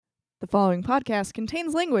The following podcast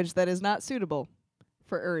contains language that is not suitable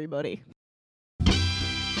for everybody.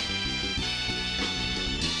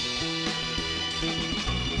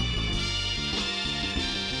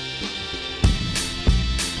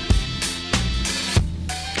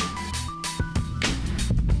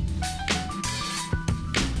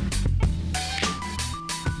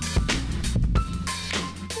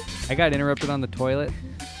 I got interrupted on the toilet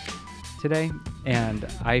today, and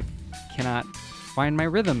I cannot find my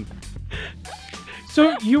rhythm.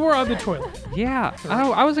 So you were on the toilet. Yeah,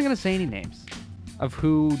 I wasn't going to say any names of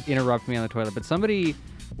who interrupted me on the toilet, but somebody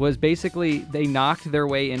was basically, they knocked their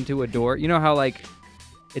way into a door. You know how, like,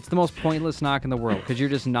 it's the most pointless knock in the world, because you're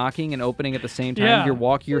just knocking and opening at the same time.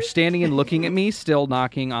 Yeah. You're standing and looking at me, still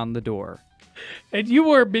knocking on the door. And you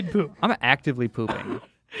were mid-poop. I'm actively pooping.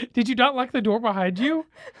 Did you not lock the door behind you?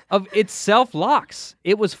 Of it self-locks.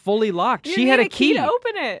 It was fully locked. You She need had a a key. to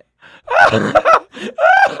open it.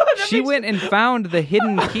 She went and found the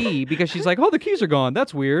hidden key because she's like, oh, the keys are gone.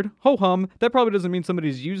 That's weird. Ho-hum. That probably doesn't mean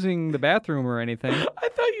somebody's using the bathroom or anything. I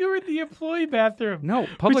thought you were in the employee bathroom. No,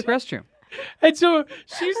 public restroom. And so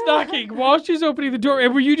she's knocking while she's opening the door.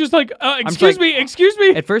 And were you just like, like- excuse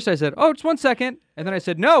me? At first I said, oh, just 1 second. And then I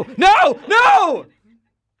said, no!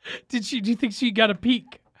 Do you think she got a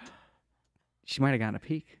peek? She might have gotten a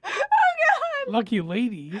peek. Lucky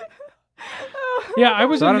lady. Yeah, I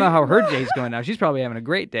was. So I don't know how her day's going now. She's probably having a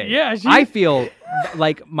great day. Yeah, I feel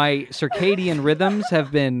like my circadian rhythms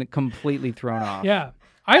have been completely thrown off. Yeah.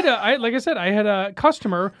 Like I said, I had a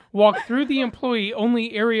customer walk through the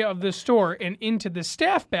employee-only area of the store and into the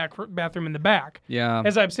staff bathroom in the back. Yeah.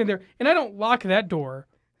 As I'm sitting there. And I don't lock that door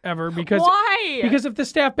ever because... Why? Because if the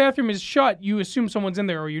staff bathroom is shut, you assume someone's in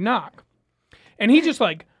there or you knock. And he just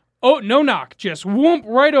like, oh, no knock. Just whoomp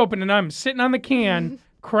right open. And I'm sitting on the can,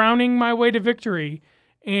 crowning my way to victory.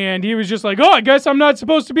 And he was just like, oh, I guess I'm not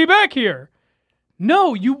supposed to be back here.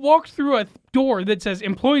 No, you walked through a door that says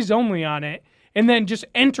employees only on it and then just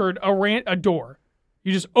entered a door.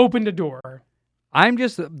 You just opened a door.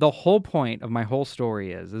 The whole point of my whole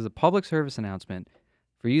story is a public service announcement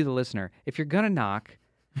for you, the listener. If you're going to knock,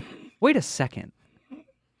 wait a second.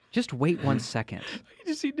 Just wait 1 second. You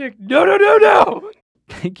just see Nick, no.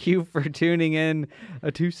 Thank you for tuning in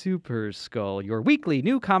to Super Skull, your weekly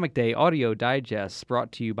New Comic Day audio digest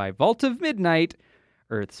brought to you by Vault of Midnight,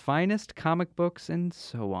 Earth's finest comic books, and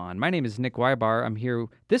so on. My name is Nick Weibar. I'm here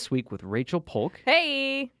this week with Rachel Polk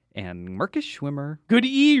Hey. and Marcus Schwimmer. Good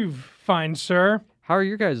eve, fine sir. How are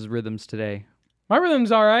your guys' rhythms today? My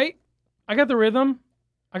rhythm's all right. I got the rhythm.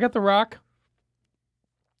 I got the rock.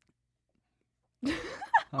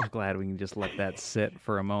 I'm glad we can just let that sit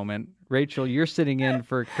for a moment. Rachel, you're sitting in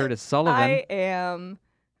for Curtis Sullivan. I am.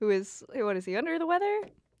 What is he, under the weather?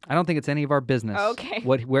 I don't think it's any of our business. Okay.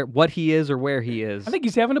 What he is or where he is. I think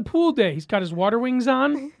he's having a pool day. He's got his water wings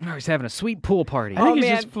on. Oh, he's having a sweet pool party. I think he's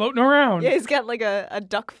man. just floating around. Yeah, he's got like a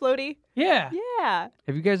duck floaty. Yeah. Yeah.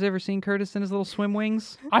 Have you guys ever seen Curtis in his little swim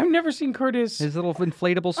wings? I've never seen Curtis. His little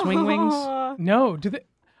inflatable swing wings? Aw. No.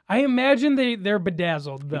 I imagine they're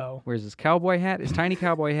bedazzled, though. Wears his cowboy hat, his tiny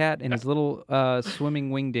cowboy hat, and his little swimming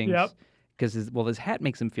wingdings. Yep. Because his hat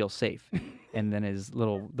makes him feel safe, and then the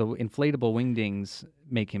inflatable wingdings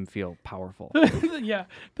make him feel powerful. Yeah.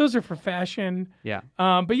 Those are for fashion. Yeah.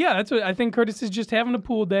 But yeah, that's what I think Curtis is just having a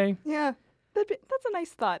pool day. Yeah. That's a nice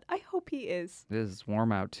thought. I hope he is. It is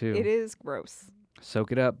warm out too. It is gross.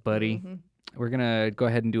 Soak it up, buddy. Mhm. We're gonna go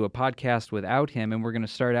ahead and do a podcast without him, and we're gonna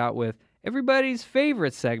start out with everybody's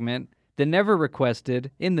favorite segment, the never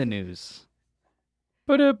requested in the news.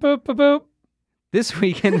 Boop. This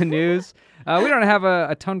week in the news, we don't have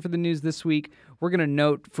a ton for the news this week. We're going to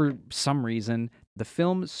note, for some reason, the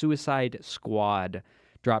film Suicide Squad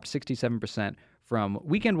dropped 67% from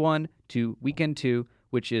weekend 1 to weekend 2,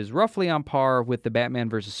 which is roughly on par with the Batman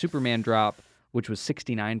vs. Superman drop, which was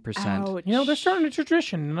 69%. Ouch. You know, they're starting a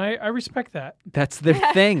tradition, and I respect that. That's their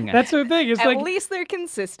thing. That's the thing. It's At like, least they're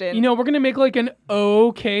consistent. you know, we're going to make like an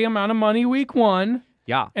okay amount of money week 1,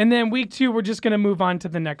 Yeah. and then week 2, we're just going to move on to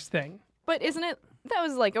the next thing. But isn't it? That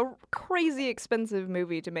was like a crazy expensive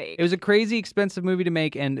movie to make. It was a crazy expensive movie to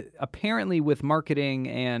make, and apparently with marketing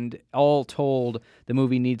and all told, the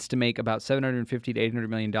movie needs to make about $750 to $800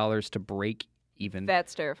 million to break even.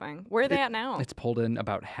 That's terrifying. Where are they at now? It's pulled in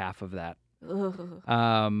about half of that. Ugh.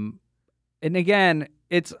 And again,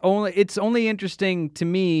 it's only interesting to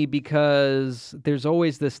me because there's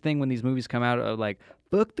always this thing when these movies come out of like,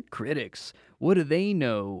 fuck the critics. What do they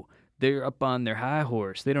know? They're up on their high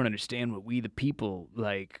horse. They don't understand what we the people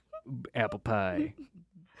like. Apple pie,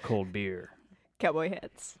 cold beer. Cowboy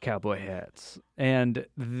hats. Cowboy hats. And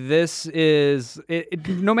this is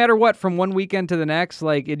no matter what, from one weekend to the next,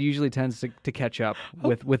 like it usually tends to catch up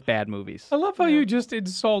with bad movies. I love how you just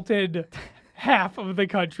insulted half of the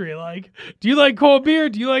country. Like, do you like cold beer?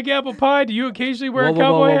 Do you like apple pie? Do you occasionally wear a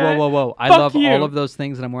cowboy hat? Whoa. I Fuck love you. all of those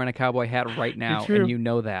things, and I'm wearing a cowboy hat right now, true. and you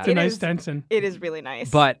know that. It's a It nice is- Stetson. It is really nice.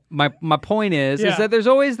 But my point is Yeah. that there's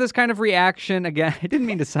always this kind of reaction. Again, I didn't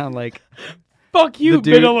mean to sound like Fuck you, the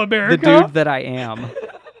dude, middle America. the dude that I am.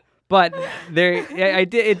 But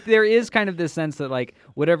there is kind of this sense that like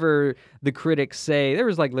whatever the critics say, there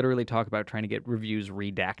was like literally talk about trying to get reviews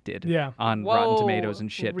redacted Yeah. on Rotten Whoa, Tomatoes and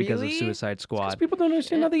shit because of really? Suicide Squad. Because people don't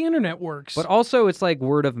understand how the internet works. But also, it's like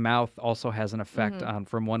word of mouth also has an effect on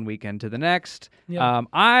from one weekend to the next. Yeah.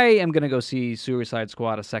 I am gonna go see Suicide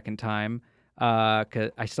Squad a second time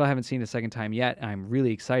because I still haven't seen it a second time yet. And I'm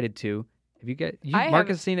really excited to. Have you get? I Mark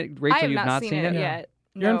have- has seen it. I Rachel, have you've not seen it Yeah. yet.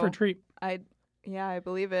 You're in No. for a treat. Yeah, I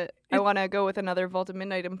believe it. I want to go with another Vault of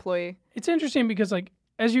Midnight employee. It's interesting because, like,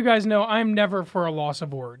 as you guys know, I'm never for a loss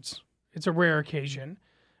of words. It's a rare occasion.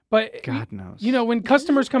 But, God knows. you know, when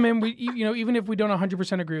customers come in, we, you know, even if we don't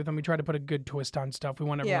 100% agree with them, we try to put a good twist on stuff. We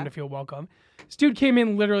want everyone Yeah. to feel welcome. This dude came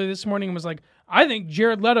in literally this morning and was like, I think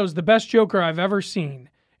Jared Leto's the best Joker I've ever seen.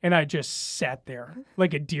 And I just sat there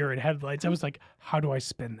like a deer in headlights. I was like, how do I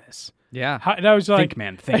spin this? yeah. And I was like, Think,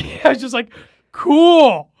 man. Think. I was just like,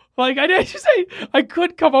 cool. Like, I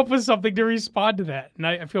could come up with something to respond to that. And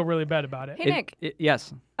I feel really bad about it. Hey, Nick.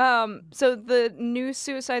 Yes. So the new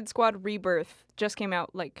Suicide Squad Rebirth just came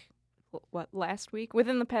out like last week?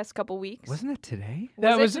 Within the past couple weeks. Wasn't it today?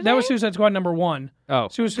 That was today? Suicide Squad #1. Oh.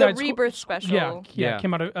 the Suicide Squ- Rebirth special? Yeah, Yeah.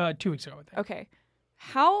 came out 2 weeks ago. I think. Okay.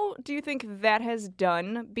 How do you think that has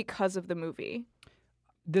done because of the movie?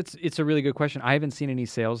 It's a really good question. I haven't seen any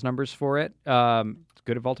sales numbers for it. It's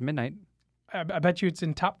good at Vault of Midnight. I bet you it's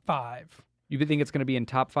in top 5. You think it's going to be in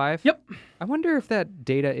top 5? Yep. I wonder if that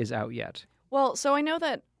data is out yet. Well, so I know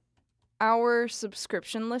that our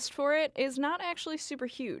subscription list for it is not actually super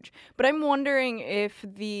huge, but I'm wondering if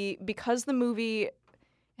because the movie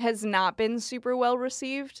has not been super well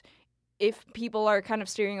received, if people are kind of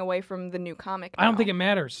steering away from the new comic. I don't now. think it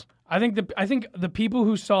matters. I think the people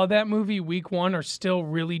who saw that movie week 1 are still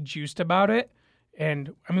really juiced about it.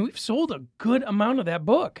 And I mean, we've sold a good amount of that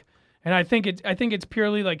book. And I think it's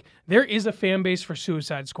purely like there is a fan base for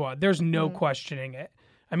Suicide Squad. There's no questioning it.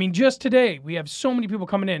 I mean, just today we have so many people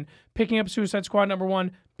coming in, picking up Suicide Squad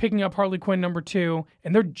 #1, picking up Harley Quinn #2,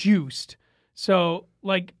 and they're juiced. So,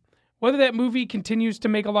 like, whether that movie continues to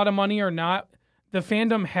make a lot of money or not, the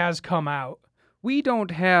fandom has come out. We don't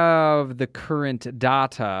have the current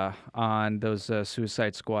data on those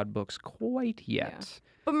Suicide Squad books quite yet.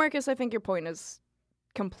 But Marcus, I think your point is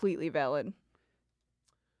completely valid.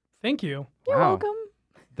 Thank you. You're Wow. welcome.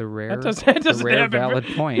 The rare, That doesn't the rare happen. valid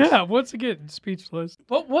point. Yeah, once again, speechless.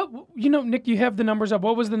 What, you know, Nick, you have the numbers up.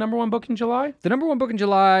 What was the #1 book in July? The #1 book in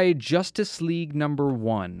July, Justice League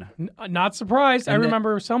 #1. Not surprised. I And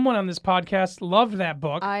remember someone on this podcast loved that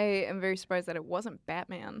book. I am very surprised that it wasn't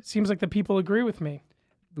Batman. Seems like the people agree with me.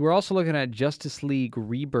 We're also looking at Justice League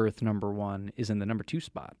Rebirth #1 is in the #2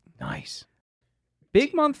 spot. Nice.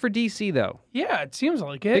 Big month for DC though. Yeah, it seems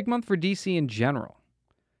like it. Big month for DC in general.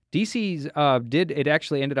 DC's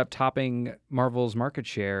actually ended up topping Marvel's market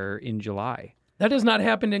share in July. That has not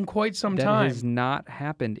happened in quite some That time. has not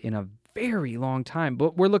happened in a very long time.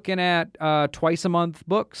 But we're looking at twice a month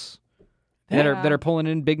books that Yeah. are pulling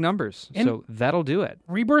in big numbers. And- So that'll do it.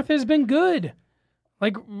 Rebirth has been good.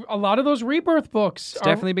 Like a lot of those Rebirth books. It's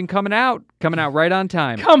definitely been coming out right on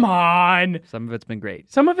time. Come on. Some of it's been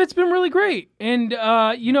great. Some of it's been really great. And,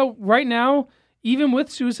 you know, right now, even with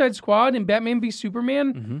Suicide Squad and Batman v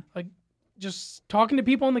Superman, like just talking to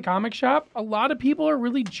people in the comic shop, a lot of people are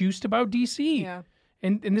really juiced about DC. Yeah.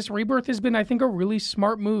 And this Rebirth has been, I think, a really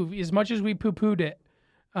smart move, as much as we poo-pooed it.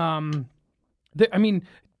 I mean,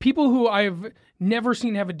 people who I've never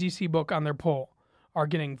seen have a DC book on their poll are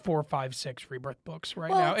getting 4, 5, 6 Rebirth books right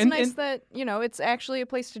Well, now. it's nice that, it's actually a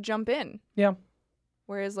place to jump in. Yeah.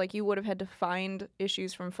 Whereas, like, you would have had to find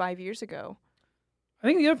issues from 5 years ago. I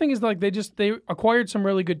think the other thing is like they acquired some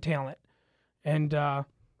really good talent, and they're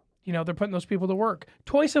putting those people to work.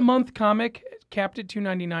 Twice a month comic capped at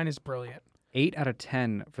 $2.99 is brilliant. 8 out of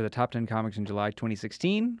 10 for the top 10 comics in July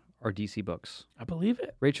 2016 are DC books. I believe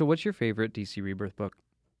it. Rachel, what's your favorite DC Rebirth book?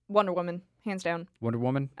 Wonder Woman, hands down. Wonder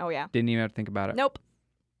Woman? Oh, yeah. Didn't even have to think about it. Nope.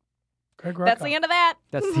 Greg That's the end of that.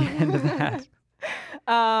 That's the end of that.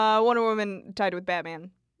 Wonder Woman tied with Batman.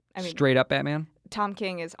 I mean, Straight up Batman? Tom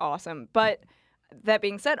King is awesome. But that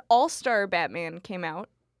being said, All-Star Batman came out,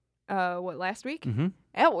 last week? Mm-hmm.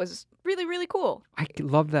 That was really, really cool. I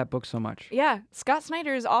loved that book so much. Yeah, Scott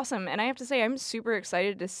Snyder is awesome, and I have to say, I'm super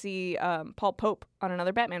excited to see Paul Pope on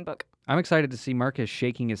another Batman book. I'm excited to see Marcus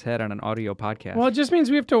shaking his head on an audio podcast. Well, it just means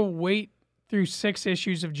we have to wait through 6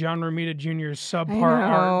 issues of John Romita Jr.'s subpar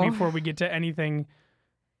art before we get to anything.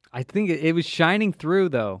 I think it was shining through,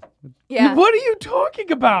 though. Yeah. What are you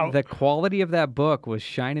talking about? The quality of that book was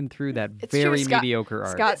shining through that It's true. very mediocre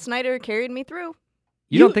art. Scott Snyder carried me through.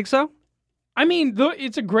 You don't think so? I mean,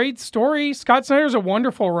 it's a great story. Scott Snyder's a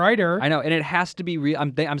wonderful writer. I know, and it has to be real.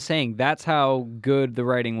 I'm saying that's how good the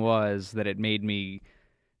writing was that it made me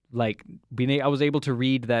I was able to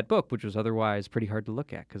read that book, which was otherwise pretty hard to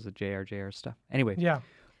look at because of JR stuff. Anyway, Yeah.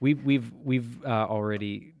 we've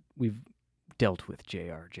already dealt with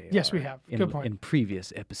JR. Yes, we have. Good point. In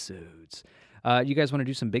previous episodes. You guys want to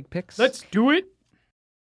do some big picks? Let's do it.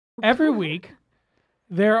 Every week,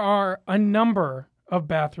 there are a number of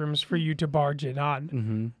bathrooms for you to barge in on.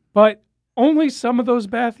 Mm-hmm. But only some of those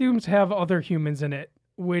bathrooms have other humans in it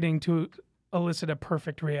waiting to elicit a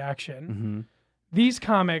perfect reaction. Mm-hmm. These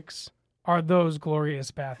comics are those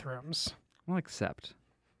glorious bathrooms. I'll accept.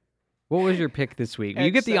 What was your pick this week?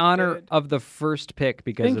 You get the honor Accepted. of the first pick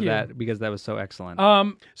because Thank of you. that, because that was so excellent.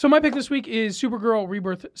 So my pick this week is Supergirl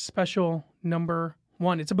Rebirth Special number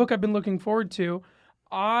 1. It's a book I've been looking forward to.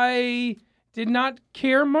 I did not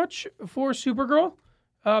care much for Supergirl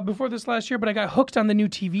before this last year, but I got hooked on the new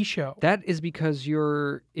TV show. That is because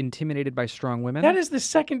you're intimidated by strong women? That is the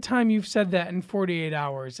second time you've said that in 48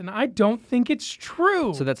 hours, and I don't think it's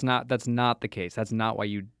true. So that's not the case. That's not why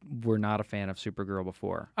you were not a fan of Supergirl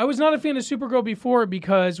before. I was not a fan of Supergirl before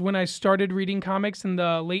because when I started reading comics in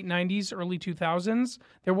the late 90s, early 2000s,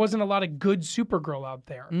 there wasn't a lot of good Supergirl out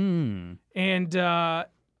there. Mm. And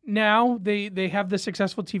now they have the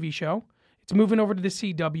successful TV show. It's moving over to the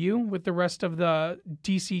CW with the rest of the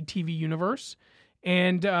DC TV universe.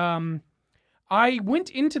 And I went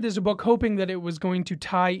into this book hoping that it was going to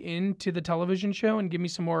tie into the television show and give me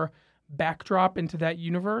some more backdrop into that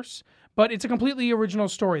universe. But it's a completely original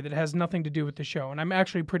story that has nothing to do with the show, and I'm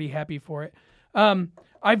actually pretty happy for it.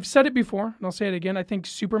 I've said it before, and I'll say it again. I think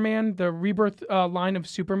Superman, the Rebirth line of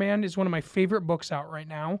Superman, is one of my favorite books out right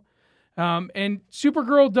now. And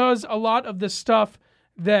Supergirl does a lot of the stuff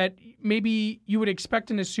that maybe you would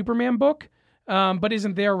expect in a Superman book, but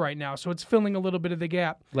isn't there right now. So it's filling a little bit of the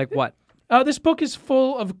gap. Like what? This book is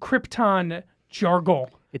full of Krypton jargon.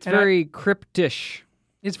 It's And very cryptish.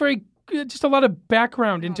 It's very just a lot of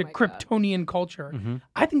background into my God. Kryptonian culture. Mm-hmm.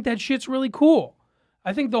 I think that shit's really cool.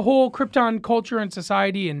 I think the whole Krypton culture and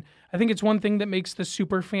society, and I think it's one thing that makes the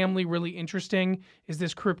super family really interesting, is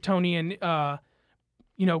this Kryptonian,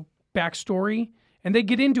 backstory. And they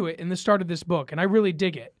get into it in the start of this book, and I really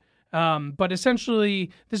dig it. But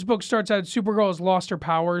essentially, this book starts out, Supergirl has lost her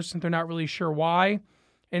powers, and they're not really sure why.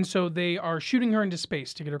 And so they are shooting her into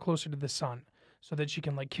space to get her closer to the sun so that she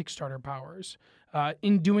can, kickstart her powers.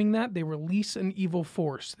 In doing that, they release an evil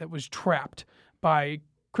force that was trapped by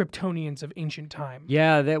Kryptonians of ancient time.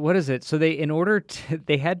 Yeah, what is it? So they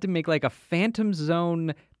had to make like a Phantom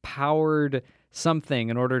Zone powered something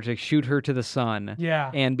in order to shoot her to the sun. Yeah.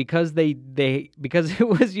 And because because it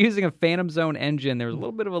was using a Phantom Zone engine, there was a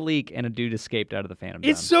little bit of a leak and a dude escaped out of the Phantom Zone.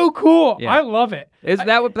 It's so cool. Yeah. I love it. That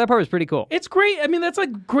part was pretty cool. It's great. I mean, that's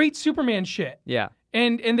like great Superman shit. Yeah.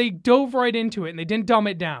 And they dove right into it, and they didn't dumb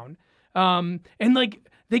it down.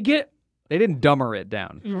 They get They didn't dumber it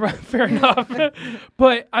down. right, fair enough.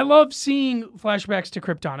 But I love seeing flashbacks to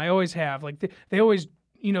Krypton. I always have. They always,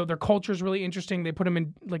 their culture is really interesting. They put them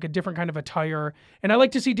in a different kind of attire, and I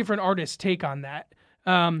like to see different artists take on that.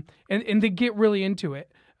 And they get really into it.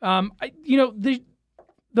 The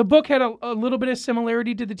book had a little bit of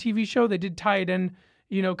similarity to the TV show. They did tie it in.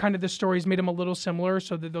 Kind of the stories made them a little similar,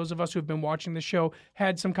 so that those of us who have been watching the show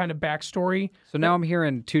had some kind of backstory. So now I'm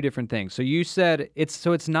hearing two different things. So you said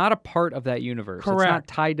it's not a part of that universe. Correct. It's not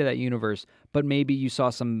tied to that universe, but maybe you saw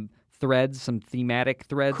some threads, some thematic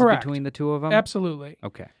threads Correct. between the two of them? Absolutely.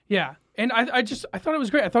 Okay. Yeah, and I thought it was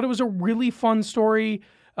great. I thought it was a really fun story.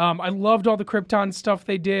 I loved all the Krypton stuff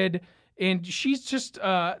they did, and she's just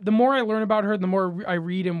the more I learn about her, the more I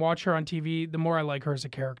read and watch her on TV, the more I like her as a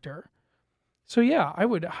character. So yeah, I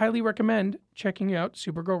would highly recommend checking out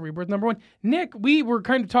Supergirl Rebirth number 1. Nick, we were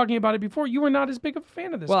kind of talking about it before. You were not as big of a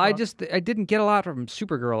fan of this. Well, book. I didn't get a lot from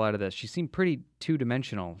Supergirl out of this. She seemed pretty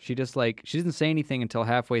two-dimensional. She doesn't say anything until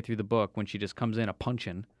halfway through the book when she just comes in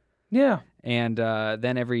a-punching. Yeah. And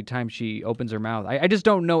then every time she opens her mouth, I just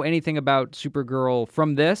don't know anything about Supergirl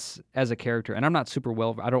from this as a character. And I'm not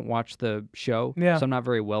I don't watch the show, Yeah. so I'm not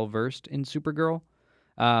very well-versed in Supergirl.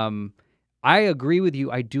 I agree with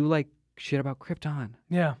you. I do like shit about Krypton.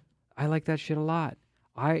 Yeah. I like that shit a lot.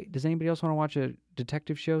 Does anybody else want to watch a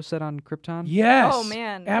detective show set on Krypton? Yes. Oh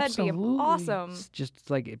man, absolutely. that'd be awesome.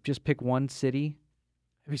 Just pick one city.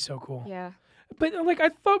 That'd be so cool. Yeah. But like I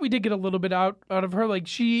thought we did get a little bit out of her. Like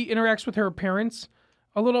she interacts with her parents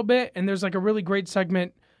a little bit, and there's like a really great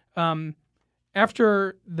segment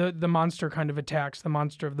after the monster kind of attacks, the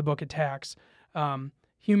monster of the book attacks.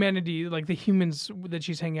 Humanity, like the humans that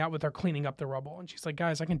she's hanging out with, are cleaning up the rubble, and she's like,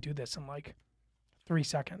 "Guys, I can do this in like 3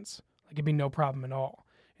 seconds. Like it'd be no problem at all."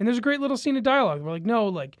 And there's a great little scene of dialogue. We're like, "No,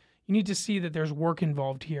 like you need to see that there's work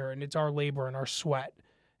involved here, and it's our labor and our sweat."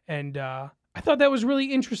 And I thought that was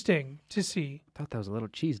really interesting to see. I thought that was a little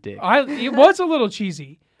cheese dick. It was a little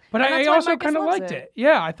cheesy, but And I that's why also Marcus kind of loves liked it. it.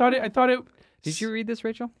 Yeah, I thought it. Did you read this,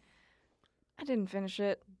 Rachel? I didn't finish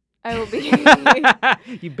it. I will be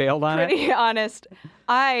You bailed on it? pretty honest.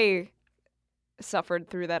 I suffered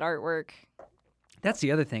through that artwork. That's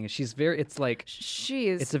the other thing. It's like, She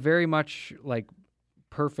is. it's a very much like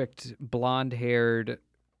perfect blonde-haired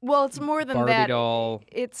well, it's more than Barbie that. doll.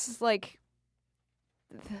 It's like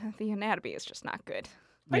the anatomy is just not good.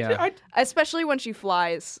 Yeah. Especially when she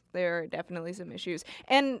flies, there are definitely some issues.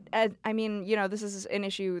 And I mean, this is an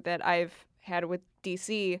issue that I've had with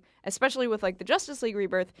DC, especially with like the Justice League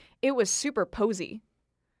Rebirth. It was super posy.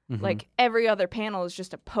 Mhm. Like every other panel is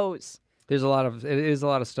just a pose. It is a lot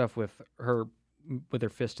of stuff with her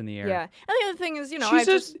fist in the air. Yeah. And the other thing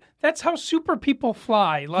is, that's how super people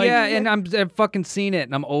fly. Like, yeah, and I've fucking seen it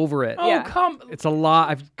and I'm over it. oh Yeah. It's a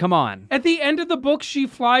lot. Come on. At the end of the book, she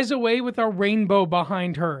flies away with a rainbow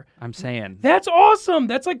behind her. I'm saying. That's awesome.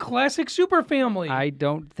 That's like classic super family. I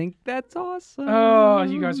don't think that's awesome. Oh,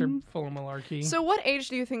 you guys are full of malarkey. So what age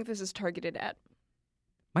do you think this is targeted at?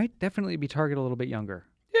 Might definitely be targeted a little bit younger.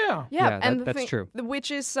 yeah. Yeah, and that's true. Which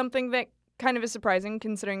is something that kind of is surprising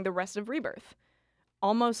considering the rest of Rebirth.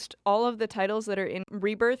 Almost all of the titles that are in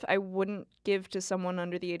Rebirth, I wouldn't give to someone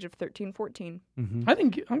under the age of 13, 14. Mm-hmm. I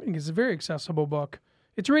think it's a very accessible book.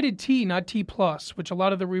 It's rated T, not T+, which a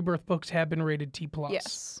lot of the Rebirth books have been rated T+.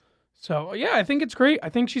 Yes. So, yeah, I think it's great. I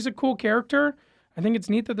think she's a cool character. I think it's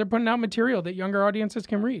neat that they're putting out material that younger audiences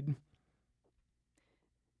can read.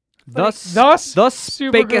 Thus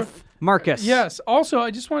Supergirl- spaketh Marcus. Yes. Also,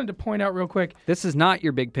 I just wanted to point out real quick. This is not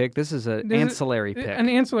your big pick. This is an ancillary pick. An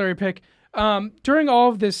ancillary pick. During all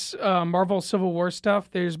of this Marvel Civil War stuff,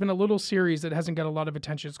 there's been a little series that hasn't got a lot of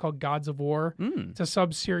attention. It's called Gods of War. It's a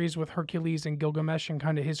sub-series with Hercules and Gilgamesh and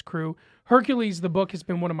kind of his crew. Hercules, the book, has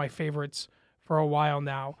been one of my favorites for a while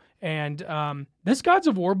now. And this Gods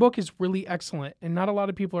of War book is really excellent, and not a lot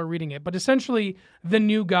of people are reading it. But essentially, the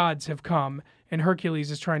new gods have come, and Hercules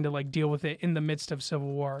is trying to like deal with it in the midst of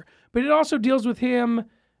Civil War. But it also deals with him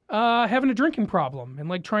having a drinking problem and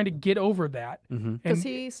like trying to get over that. Mm-hmm. Does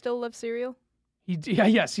he still love cereal?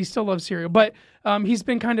 Yes, he still loves cereal, but he's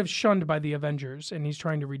been kind of shunned by the Avengers, and he's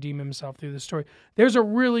trying to redeem himself through the story. There's a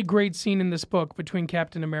really great scene in this book between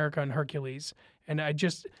Captain America and Hercules, and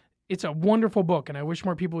it's a wonderful book, and I wish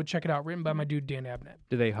more people would check it out. Written by my dude Dan Abnett.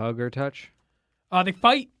 Do they hug or touch? They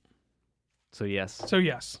fight, So yes. so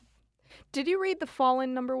yes, Did you read The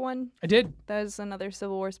Fallen #1? I did. That is another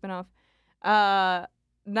Civil War spinoff.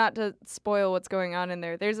 Not to spoil what's going on in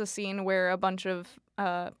there, there's a scene where a bunch of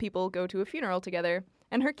people go to a funeral together,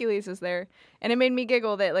 and Hercules is there. And it made me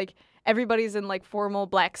giggle that, like, everybody's in, like, formal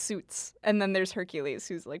black suits, and then there's Hercules,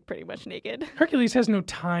 who's, like, pretty much naked. Hercules has no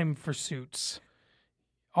time for suits.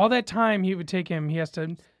 All that time he would take him, he has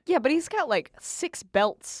to... Yeah, but he's got, like, 6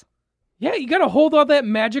 belts. Yeah, you got to hold all that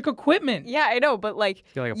magic equipment. Yeah, I know, but, like,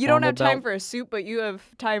 Feel like a you don't formal have time belt. for a suit, but you have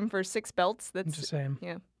time for 6 belts. I'm That's just saying.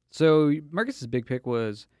 yeah. So Marcus's big pick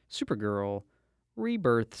was Supergirl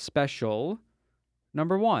Rebirth Special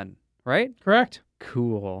 #1, right? Correct.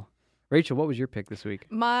 Cool. Rachel, what was your pick this week?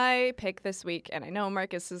 My pick this week, and I know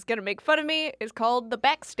Marcus is going to make fun of me, is called The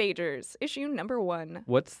Backstagers, issue #1.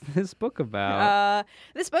 What's this book about?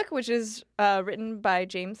 This book, which is written by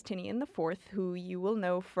James Tynion IV, who you will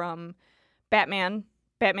know from Batman,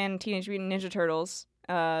 Teenage Mutant Ninja Turtles,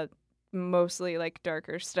 mostly like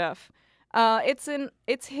darker stuff.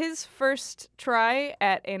 It's his first try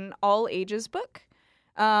at an all ages book,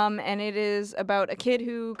 and it is about a kid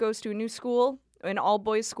who goes to a new school, an all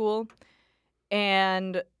boys school,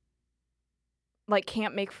 and like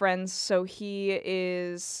can't make friends, so he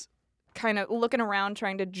is kind of looking around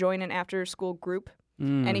trying to join an after school group,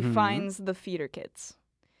 and he Mhm. finds the theater kids,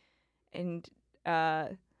 and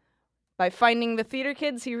by finding the theater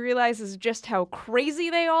kids, he realizes just how crazy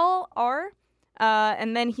they all are.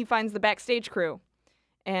 And then he finds the backstage crew,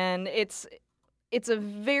 and it's a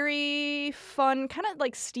very fun, kind of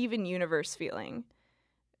like Steven Universe feeling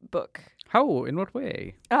book. How? In what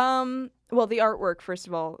way? Well, the artwork, first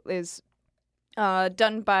of all, is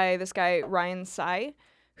done by this guy Ryan Tsai,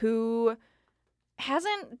 who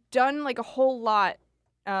hasn't done like a whole lot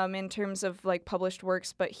in terms of like published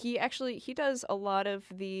works, but he does a lot of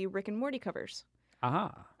the Rick and Morty covers.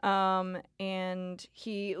 And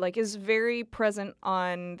he like is very present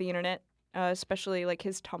on the internet, especially like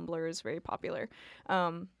his Tumblr is very popular.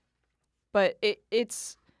 But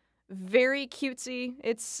it's very cutesy.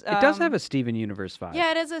 It does have a Steven Universe vibe.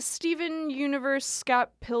 Yeah, it has a Steven Universe,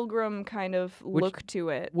 Scott Pilgrim kind of look to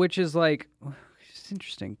it. Which is like, it's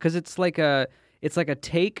interesting because it's like a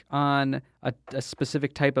take on a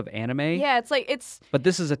specific type of anime. Yeah, But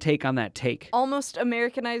this is a take on that take. Almost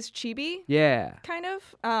Americanized chibi. Yeah. Kind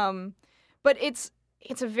of. But it's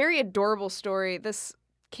a very adorable story. This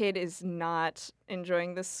kid is not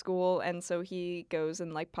enjoying this school, and so he goes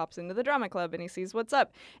and like pops into the drama club and he sees what's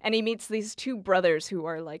up, and he meets these two brothers who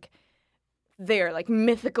are like, they're like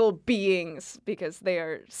mythical beings because they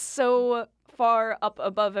are so far up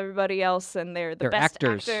above everybody else, and they're best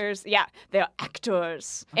actors. Yeah, they're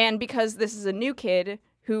actors. And because this is a new kid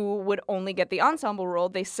who would only get the ensemble role,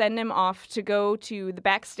 they send him off to go to the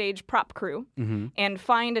backstage prop crew and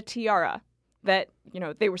find a tiara that,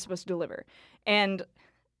 they were supposed to deliver. And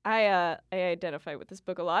I identify with this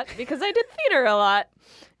book a lot because I did theater a lot.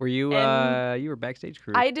 Were you you were backstage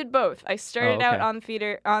crew? I did both. I started out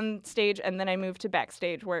on stage, and then I moved to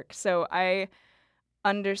backstage work. So I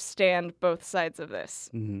understand both sides of this.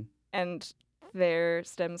 And there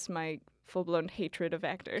stems my full-blown hatred of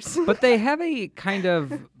actors. But they have a kind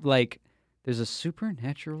of like, there's a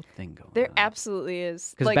supernatural thing going on. There absolutely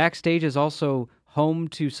is. Because backstage is also home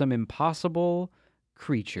to some impossible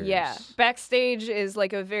creatures. Yeah, backstage is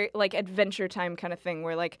like a very like Adventure Time kind of thing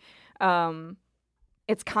where like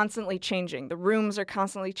it's constantly changing. The rooms are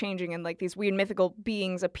constantly changing, and like these weird mythical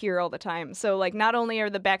beings appear all the time. So like not only are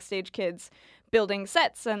the backstage kids building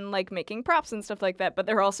sets and like making props and stuff like that, but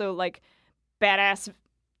they're also like badass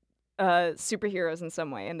superheroes in some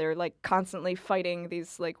way, and they're like constantly fighting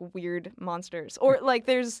these like weird monsters. Or like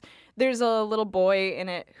there's a little boy in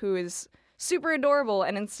it who is super adorable,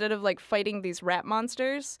 and instead of like fighting these rat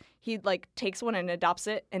monsters, he like takes one and adopts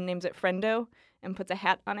it and names it Friendo and puts a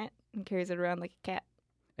hat on it and carries it around like a cat.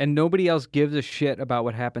 And nobody else gives a shit about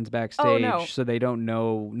what happens backstage, Oh, no. so they don't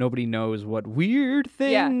know. Nobody knows what weird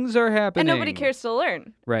things are happening, And nobody cares to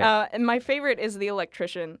learn. Right. And my favorite is the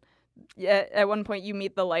electrician. At one point, you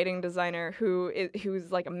meet the lighting designer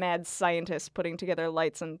who's like a mad scientist putting together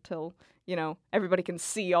lights until everybody can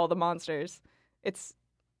see all the monsters.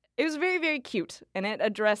 It was very, very cute, and it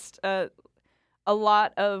addressed a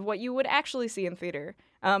lot of what you would actually see in theater.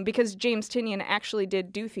 Because James Tynion actually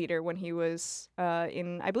did do theater when he was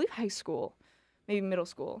in, I believe, high school, maybe middle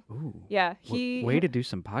school. Ooh. Yeah, way to do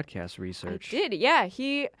some podcast research. I did, yeah.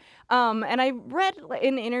 He and I read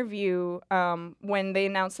an interview when they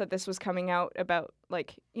announced that this was coming out about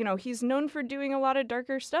he's known for doing a lot of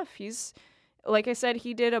darker stuff. He's, like I said,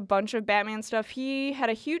 he did a bunch of Batman stuff. He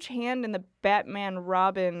had a huge hand in the Batman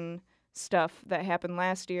Robin stuff that happened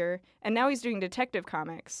last year, and now he's doing Detective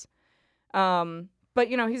Comics. But,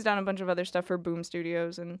 he's done a bunch of other stuff for Boom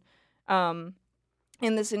Studios. And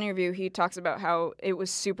in this interview, he talks about how it was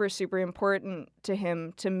super, super important to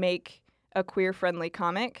him to make a queer-friendly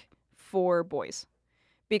comic for boys.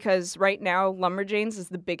 Because right now, Lumberjanes is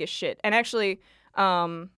the biggest shit. And actually,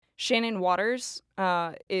 Shannon Waters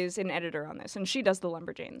is an editor on this, and she does the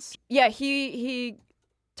Lumberjanes. Yeah, he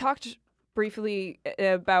talked briefly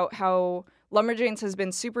about how Lumberjanes has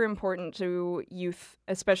been super important to youth,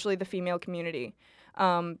 especially the female community.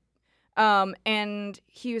 And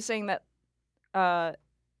he was saying that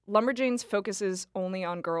Lumberjanes focuses only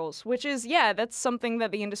on girls, which is, that's something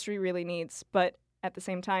that the industry really needs. But at the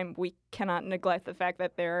same time, we cannot neglect the fact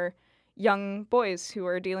that there are young boys who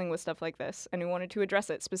are dealing with stuff like this and who wanted to address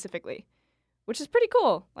it specifically, which is pretty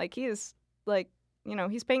cool. Like, he is,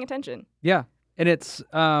 he's paying attention. Yeah, and it's,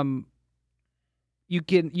 you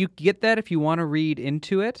get that if you want to read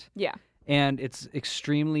into it. Yeah. And it's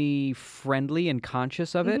extremely friendly and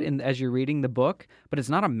conscious of it as you're reading the book, but it's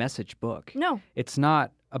not a message book. No. It's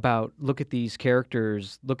not about look at these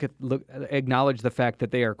characters, acknowledge the fact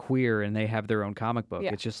that they are queer and they have their own comic book.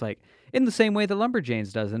 Yeah. It's just like in the same way the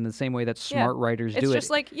Lumberjanes does, in the same way that smart writers do it. It's just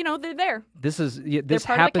like, they're there. This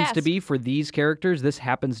happens to be for these characters. This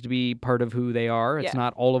happens to be part of who they are. It's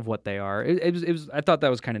not all of what they are. It was. I thought that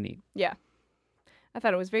was kind of neat. Yeah. I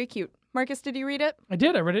thought it was very cute. Marcus, did you read it? I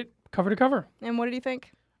did. I read it cover to cover. And what did you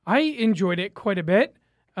think? I enjoyed it quite a bit.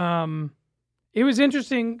 It was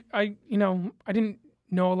interesting. I didn't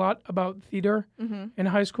know a lot about theater in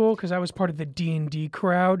high school because I was part of the D&D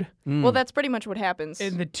crowd. Well, that's pretty much what happens.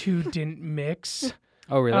 And the two didn't mix.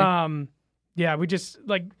 Oh, really? Yeah, we just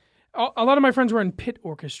like a lot of my friends were in pit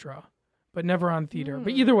orchestra, but never on theater.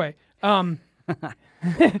 But either way,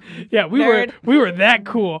 yeah, we were that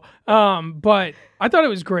cool. But I thought it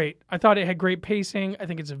was great. I thought it had great pacing. I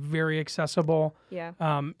think it's very accessible. Yeah.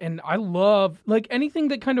 And I love like anything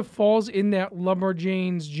that kind of falls in that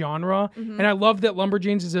Lumberjanes genre. And I love that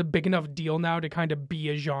Lumberjanes is a big enough deal now to kind of be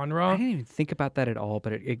a I genre. didn't even think about that at all,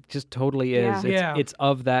 but it just totally is. Yeah. It's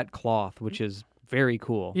of that cloth, which is very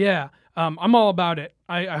cool. Yeah. I'm all about it.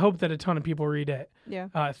 I hope that a ton of people read it.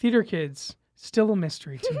 Yeah. Theater kids, still a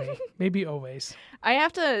mystery to me. Maybe always. I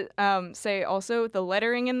have to say also the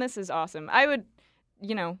lettering in this is awesome. I would,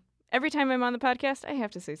 every time I'm on the podcast, I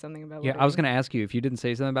have to say something about lettering. Yeah, I was going to ask you. If you didn't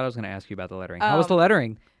say something about it, I was going to ask you about the lettering. How was the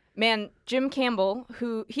lettering? Man, Jim Campbell,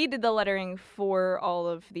 he did the lettering for all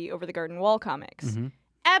of the Over the Garden Wall comics.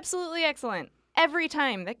 Absolutely excellent. Every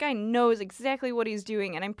time. That guy knows exactly what he's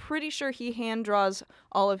doing, and I'm pretty sure he hand draws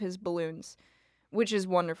all of his balloons, which is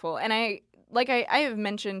wonderful. And I have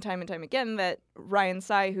mentioned time and time again that Ryan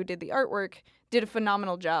Tsai, who did the artwork, did a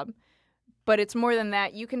phenomenal job. But it's more than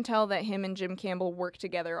that. You can tell that him and Jim Campbell work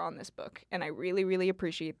together on this book, and I really, really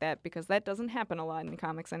appreciate that because that doesn't happen a lot in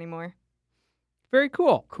comics anymore. Very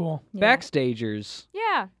cool. Cool. Yeah. Backstagers.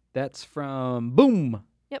 Yeah. That's from Boom.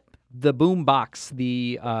 Yep. The Boom Box,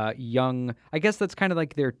 the young, I guess that's kind of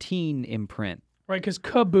like their teen imprint. Right, because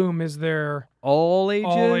Kaboom is their All ages,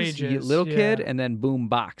 All ages, little kid, yeah. and then Boom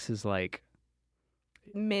Box is like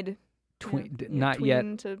Mid. not tween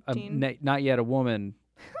yet to a, teen. not yet a woman,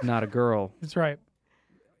 not a girl, That's right.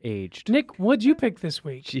 aged. Nick, what'd you pick this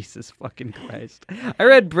week? Jesus fucking Christ. I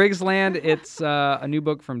read Briggs Land. It's a new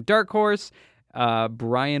book from Dark Horse.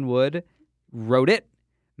 Brian Wood wrote it.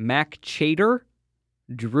 Mac Chater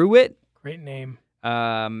drew it. Great name.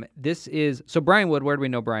 This is so Brian Wood. Where do we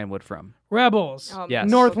know Brian Wood from? Rebels. Oh, Yes. man,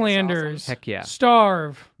 this book is Northlanders. awesome. Heck yeah.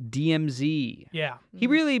 Starve. DMZ. Yeah. He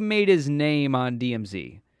really made his name on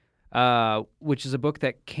DMZ, which is a book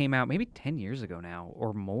that came out maybe 10 years ago now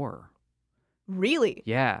or more. Really?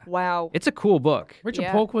 Yeah. Wow. It's a cool book. Richard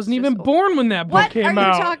Yeah, Polk wasn't it's even just- born when that book What are came you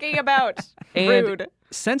out. talking about? And Rude.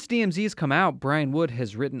 since DMZ's come out, Brian Wood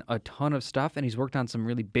has written a ton of stuff, and he's worked on some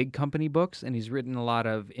really big company books, and he's written a lot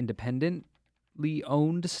of independently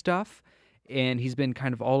owned stuff, and he's been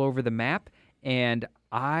kind of all over the map. And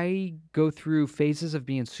I go through phases of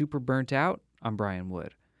being super burnt out on Brian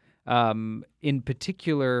Wood. In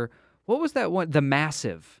particular, what was that one? The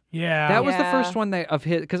Massive. Yeah. That was the Yeah. first one of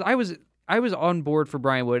his, because I was on board for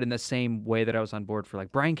Brian Wood in the same way that I was on board for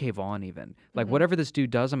like Brian K. Vaughan even. Like whatever this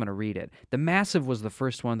dude does, I'm going to read it. The Massive was the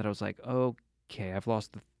first one that I was like, okay, I've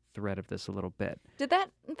lost the thread of this a little bit. Did that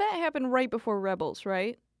happen right before Rebels,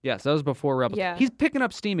 right? Yes, that was before Rebels. Yeah. He's picking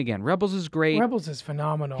up steam again. Rebels is great. Rebels is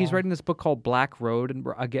phenomenal. He's writing this book called Black Road and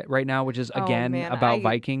right now, which is again Oh, man, about I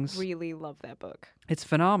Vikings. Really love that book. It's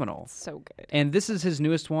phenomenal. So good. And this is his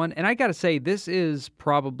newest one. And I got to say, this is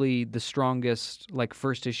probably the strongest, like,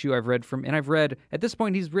 first issue I've read from. And I've read, at this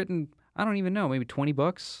point, he's written, I don't even know, maybe 20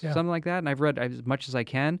 books, Yeah. something like that. And I've read as much as I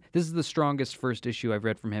can. This is the strongest first issue I've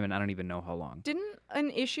read from him, and I don't even know how long. Didn't an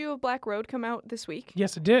issue of Black Road come out this week?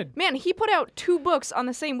 Yes, it did. Man, he put out 2 books on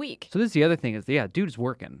the same week. So this is the other thing is, yeah, dude's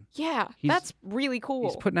working. Yeah, that's really cool.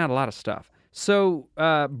 He's putting out a lot of stuff. So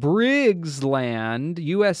Briggs Land,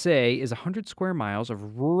 USA, is 100 square miles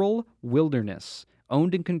of rural wilderness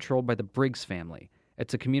owned and controlled by the Briggs family.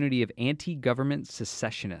 It's a community of anti-government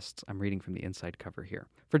secessionists. I'm reading from the inside cover here.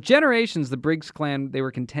 For generations, the Briggs clan, they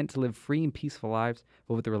were content to live free and peaceful lives,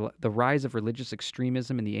 but with the rise of religious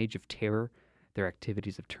extremism in the age of terror, their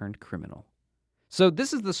activities have turned criminal. So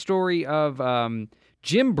this is the story of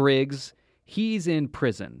Jim Briggs. He's in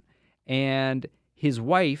prison, and his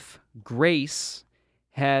wife, Grace,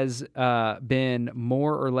 has been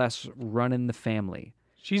more or less running the family.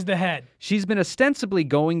 She's the head. She's been ostensibly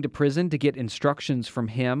going to prison to get instructions from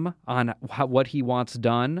him on what he wants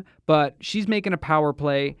done, but she's making a power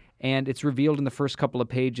play, and it's revealed in the first couple of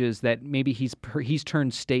pages that maybe he's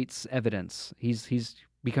turned state's evidence. He's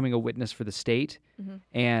becoming a witness for the state,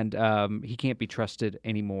 and he can't be trusted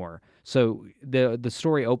anymore. So the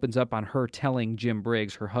story opens up on her telling Jim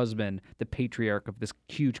Briggs, her husband, the patriarch of this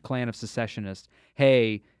huge clan of secessionists,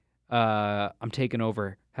 hey, I'm taking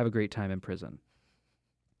over. Have a great time in prison.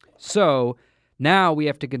 So now we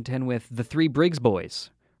have to contend with the 3 Briggs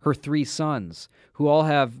boys, her 3 sons, who all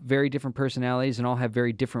have very different personalities and all have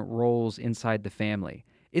very different roles inside the family.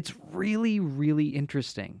 It's really, really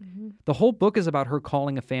interesting. The whole book is about her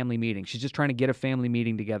calling a family meeting. She's just trying to get a family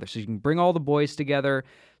meeting together so you can bring all the boys together,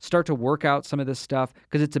 start to work out some of this stuff,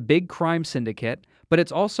 because it's a big crime syndicate, but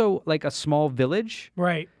it's also like a small village.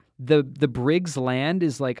 Right. the Briggs land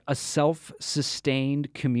is like a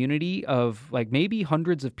self-sustained community of like maybe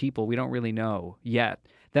hundreds of people, we don't really know yet,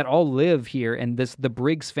 that all live here, and the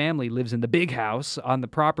Briggs family lives in the big house on the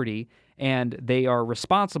property, and they are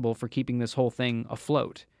responsible for keeping this whole thing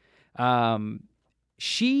afloat.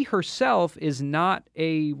 She herself is not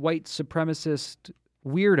a white supremacist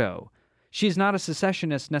weirdo. She's not a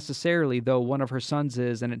secessionist necessarily, though one of her sons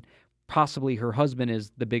is, and possibly her husband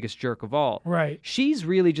is the biggest jerk of all. Right. She's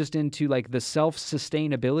really just into like the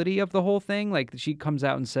self-sustainability of the whole thing. Like she comes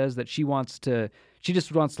out and says that she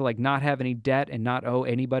just wants to like not have any debt and not owe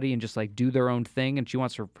anybody and just like do their own thing. And she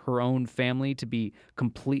wants her own family to be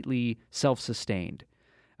completely self-sustained.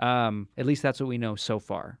 At least that's what we know so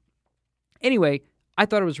far. Anyway, I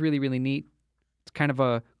thought it was really, really neat. It's kind of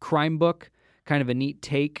a crime book, kind of a neat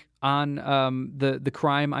take on the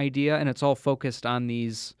crime idea. And it's all focused on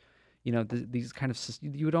these, these kind of,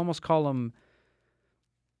 you would almost call them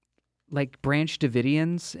like Branch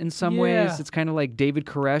Davidians in some ways. It's kind of like David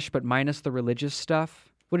Koresh, but minus the religious stuff.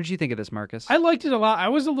 What did you think of this, Marcus? I liked it a lot. I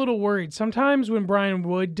was a little worried. Sometimes when Brian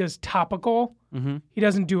Wood does topical, he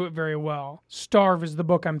doesn't do it very well. Starve is the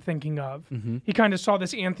book I'm thinking of. He kind of saw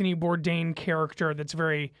this Anthony Bourdain character that's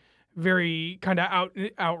very, very kind of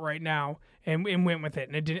out right now and went with it.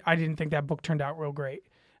 And I didn't think that book turned out real great.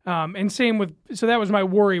 And same with, so that was my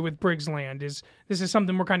worry with Briggs Land, is this is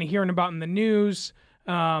something we're kind of hearing about in the news.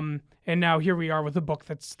 And now here we are with a book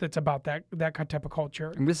that's about that type of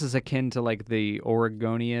culture. And this is akin to like the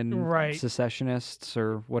Oregonian secessionists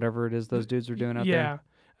or whatever it is those dudes are doing out there.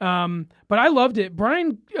 But I loved it.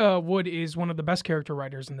 Brian Wood is one of the best character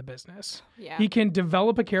writers in the business. Yeah. He can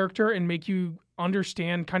develop a character and make you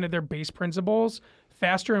understand kind of their base principles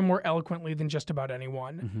faster and more eloquently than just about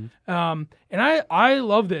anyone. And I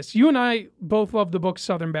love this. You and I both love the book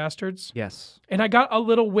Southern Bastards. Yes. And I got a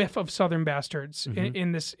little whiff of Southern Bastards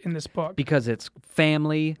in this book. Because it's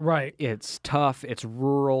family. Right. It's tough. It's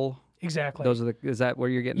rural. Exactly. Is that where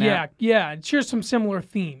you're getting at? Yeah. It shares some similar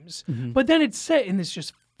themes. But then it's set in this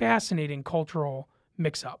just fascinating cultural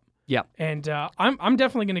mix-up. Yeah. And I'm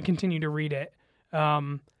definitely going to continue to read it.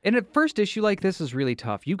 And a first issue like this is really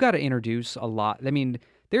tough. You've got to introduce a lot. I mean,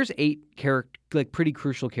 there's 8 pretty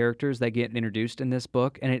crucial characters that get introduced in this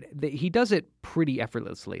book, and he does it pretty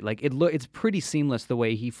effortlessly. Like it's pretty seamless the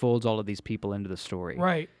way he folds all of these people into the story.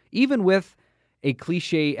 Right. Even with a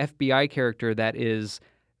cliche FBI character that is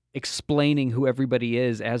explaining who everybody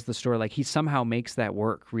is as the story, like he somehow makes that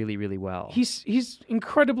work really, really well. He's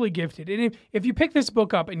incredibly gifted. And if you pick this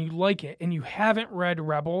book up and you like it and you haven't read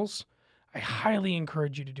Rebels, I highly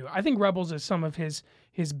encourage you to do it. I think Rebels is some of his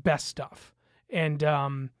best stuff. And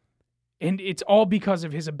it's all because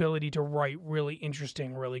of his ability to write really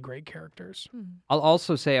interesting, really great characters. I'll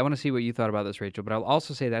also say, I want to see what you thought about this, Rachel, but I'll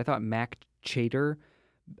also say that I thought Mac Chater,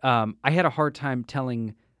 I had a hard time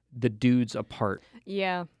telling the dudes apart.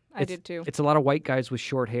 Yeah, I did too. It's a lot of white guys with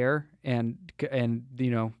short hair and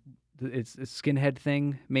it's a skinhead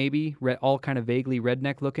thing, maybe, all kind of vaguely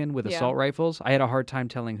redneck looking with assault rifles. I had a hard time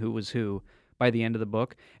telling who was who by the end of the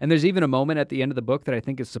book. And there's even a moment at the end of the book that I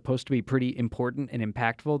think is supposed to be pretty important and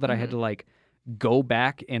impactful that I had to like go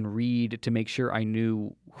back and read to make sure I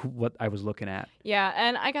knew what I was looking at. Yeah,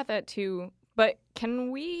 and I got that too. But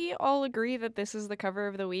can we all agree that this is the cover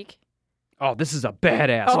of the week? Oh, this is a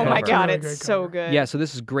badass Oh cover. my God, Really it's great so cover. good. Yeah, so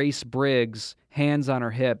this is Grace Briggs, hands on her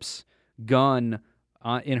hips, gun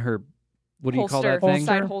in her, what do you call that thing?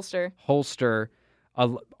 Side holster. Holster.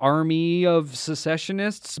 An army of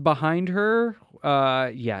secessionists behind her.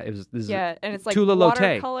 This is Yeah, and it's like Tula Lotay.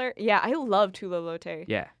 watercolor. Yeah, I love Tula Lotay.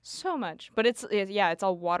 Yeah. So much. But it's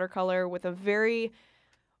all watercolor with a very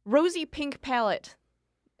rosy pink palette,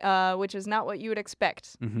 which is not what you would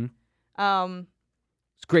expect. Mm-hmm.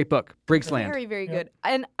 It's a great book. Briggs Land. Very, very good.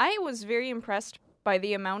 And I was very impressed by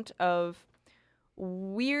the amount of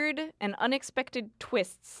weird and unexpected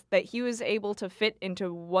twists that he was able to fit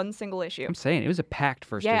into one single issue. I'm saying, it was a packed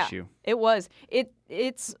first issue. It was.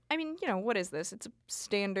 It's I mean, what is this? It's a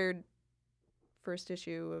standard first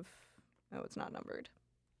issue of it's not numbered.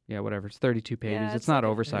 Yeah, whatever. It's 32 pages. Yeah, it's not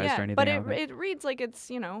like oversized or anything. But of it reads like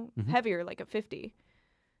it's, heavier, like a 50.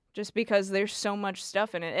 Just because there's so much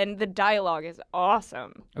stuff in it. And the dialogue is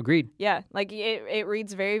awesome. Agreed. Yeah, like it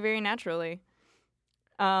reads very, very naturally.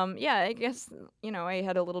 I guess, I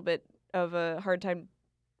had a little bit of a hard time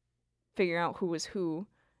figuring out who was who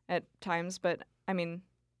at times, but I mean,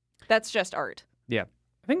 that's just art. Yeah.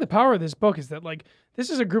 I think the power of this book is that, like,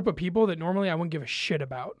 this is a group of people that normally I wouldn't give a shit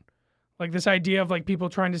about. Like this idea of like people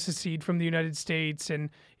trying to secede from the United States,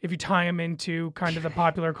 and if you tie them into kind of the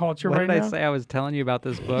popular culture What right did now. I say? I was telling you about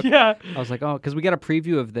this book. Yeah. I was like, oh, because we got a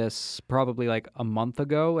preview of this probably like a month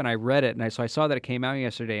ago, and I read it, and so I saw that it came out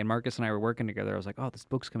yesterday, and Marcus and I were working together. I was like, oh, this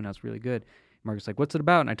book's coming out. It's really good. Marcus was like, what's it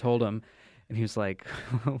about? And I told him, and he was like,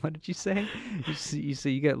 what did you say? You say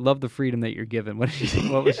you love the freedom that you're given. What did you say?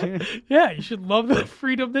 What was it? Yeah, you should love the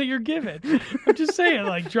freedom that you're given. I'm just saying,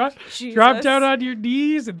 like, drop Jesus. down on your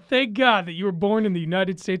knees and thank God that you were born in the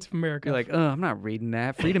United States of America. You're like, oh, I'm not reading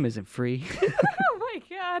that. Freedom isn't free. Oh my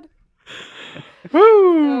God.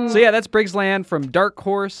 woo! So yeah, that's Briggs Land from Dark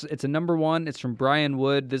Horse. It's a #1. It's from Brian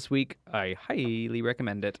Wood this week. I highly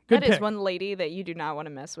recommend it. Good That is pick. one lady that you do not want to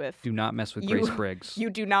mess with. Do not mess with You- Grace Briggs. You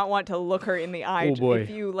do not want to look her in the eye. Oh, boy. If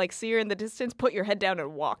you like see her in the distance, put your head down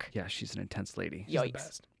and walk. Yeah, she's an intense lady. She's the Yikes.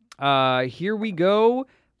 best. Here we go.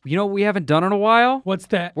 You know what we haven't done in a while? What's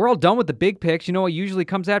that? We're all done with the big picks. You know what usually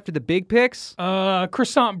comes after the big picks?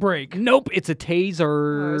 Croissant break. Nope, it's a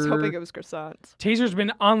taser. I was hoping it was croissants. Taser's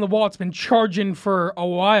been on the wall. It's been charging for a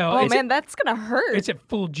while. Oh it's, man, that's gonna hurt. it's at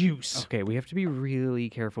full juice. Okay, we have to be really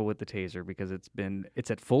careful with the taser because it's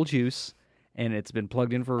at full juice and it's been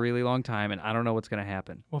plugged in for a really long time, and I don't know what's going to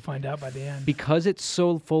happen. We'll find out by the end. Because it's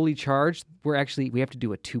so fully charged, we have to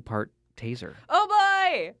do a 2-part taser. Oh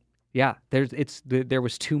boy! Yeah, there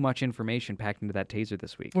was too much information packed into that taser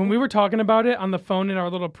this week. When we were talking about it on the phone in our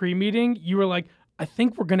little pre-meeting, you were like, I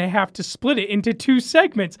think we're going to have to split it into 2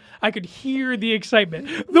 segments. I could hear the excitement.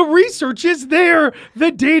 The research is there.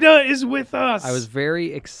 The data is with us. I was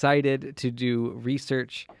very excited to do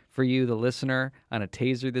research for you, the listener, on a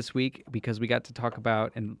taser this week because we got to talk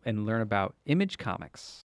about and learn about Image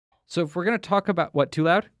Comics. So if we're going to talk about what, too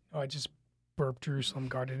loud? Oh, I just burped Jerusalem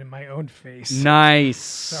Garden in my own face. Nice.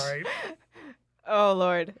 Sorry. Oh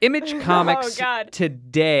Lord. Image Comics Oh, God.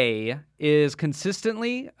 today is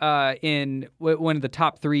consistently in one of the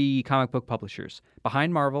top 3 comic book publishers.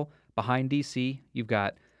 Behind Marvel, behind DC, you've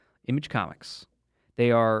got Image Comics.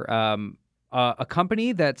 They are a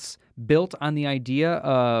company that's built on the idea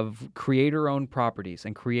of creator-owned properties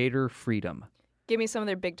and creator freedom. Give me some of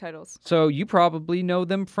their big titles. So you probably know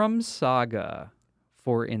them from Saga,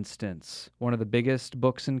 for instance. One of the biggest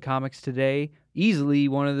books in comics today, easily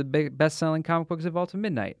one of the best-selling comic books of all to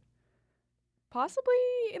midnight. Possibly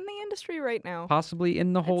in the industry right now. Possibly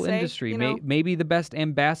in the whole say, industry. you know. Maybe the best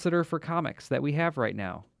ambassador for comics that we have right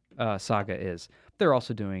now, Saga is. They're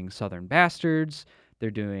also doing Southern Bastards. They're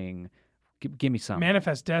doing... Give me some.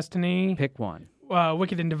 Manifest Destiny. Pick one.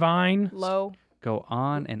 Wicked and Divine. Low. Go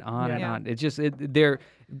on and on and Yeah. on. It's just they're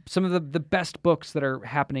some of the best books that are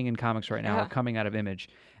happening in comics right now Yeah. are coming out of Image,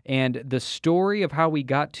 and the story of how we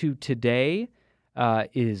got to today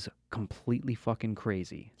is completely fucking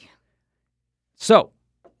crazy. Yeah. So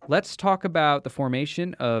let's talk about the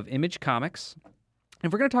formation of Image Comics. And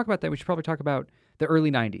if we're going to talk about that, we should probably talk about the early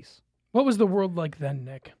 '90s. What was the world like then,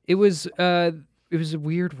 Nick? It was a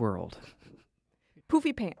weird world.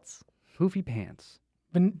 Poofy pants. Poofy pants.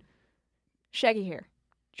 Shaggy hair.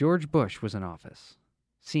 George Bush was in office.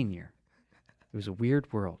 Senior. It was a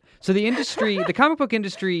weird world. So the industry, the comic book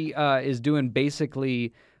industry is doing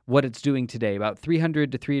basically what it's doing today, about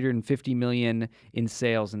 300 to 350 million in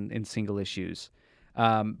sales in single issues.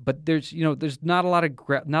 But there's not a lot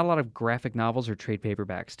of graphic novels or trade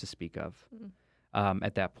paperbacks to speak of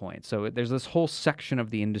at that point. So there's this whole section of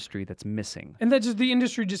the industry that's missing. And that just the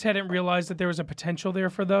industry just hadn't realized that there was a potential there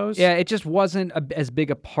for those. Yeah, it just wasn't as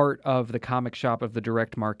big a part of the comic shop of the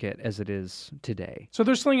direct market as it is today. So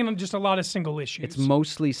they're slinging on just a lot of single issues. It's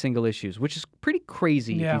mostly single issues, which is pretty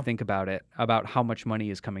crazy if Yeah. you think about it, about how much money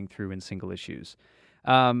is coming through in single issues.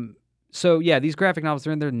 So yeah, these graphic novels,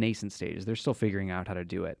 they're in their nascent stages. They're still figuring out how to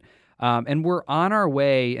do it. And we're on our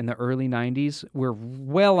way in the early 90s. We're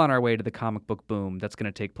well on our way to the comic book boom that's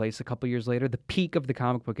going to take place a couple years later, the peak of the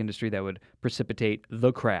comic book industry that would precipitate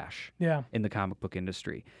the crash Yeah. in the comic book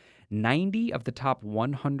industry. 90 of the top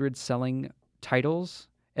 100 selling titles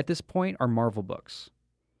at this point are Marvel books.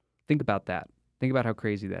 Think about that. Think about how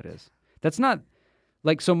crazy that is. That's not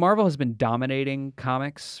so Marvel has been dominating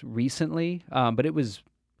comics recently, but it was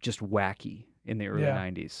just wacky in the early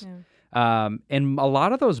 90s. Yeah. And a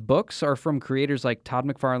lot of those books are from creators like Todd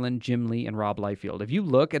McFarlane, Jim Lee, and Rob Liefeld. If you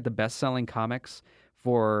look at the best-selling comics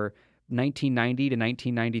for 1990 to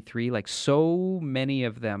 1993, so many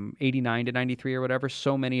of them, 89 to 93 or whatever,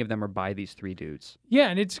 so many of them are by these 3 dudes. Yeah,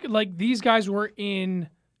 and it's like these guys were in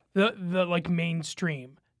the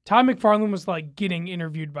mainstream. Todd McFarlane was getting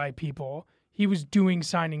interviewed by people. He was doing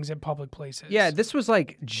signings at public places. Yeah, this was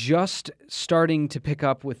just starting to pick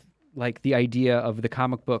up with the idea of the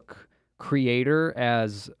comic book creator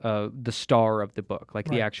as the star of the book, like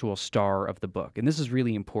the Right. actual star of the book. And this is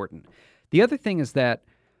really important. The other thing is that,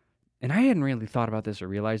 and I hadn't really thought about this or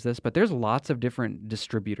realized this, but there's lots of different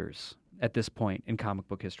distributors at this point in comic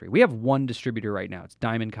book history. We have one distributor right now. It's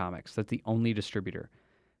Diamond Comics. That's the only distributor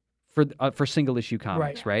for single issue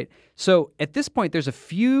comics, right? So at this point, there's a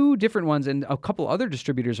few different ones, and a couple other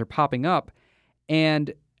distributors are popping up,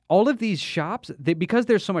 and all of these shops, because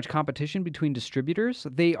there's so much competition between distributors,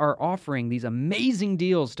 they are offering these amazing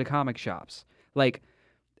deals to comic shops, like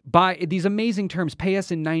buy these amazing terms, pay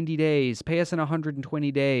us in 90 days, pay us in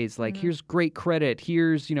 120 days, like here's great credit,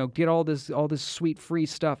 here's, get all this sweet free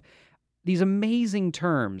stuff. These amazing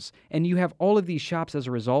terms, and you have all of these shops as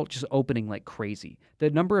a result just opening like crazy.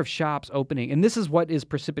 The number of shops opening, and this is what is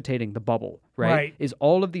precipitating the bubble, right? Is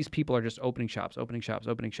all of these people are just opening shops.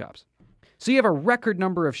 So you have a record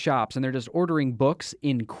number of shops, and they're just ordering books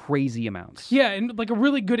in crazy amounts. Yeah, and like a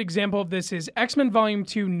really good example of this is X-Men Volume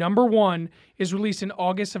 2, number 1, is released in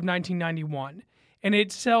August of 1991, and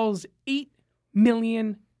it sells 8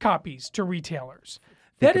 million copies to retailers.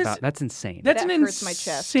 That's insane. That's That an hurts my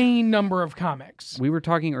chest. insane number of comics. We were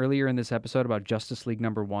talking earlier in this episode about Justice League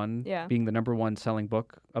number 1 Yeah. being the number 1 selling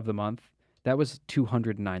book of the month. That was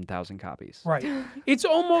 209,000 copies. Right. It's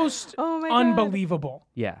almost Oh my God. unbelievable.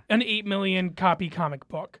 Yeah. An 8 million copy comic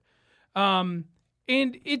book. And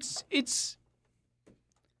it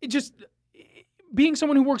just being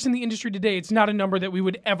someone who works in the industry today, it's not a number that we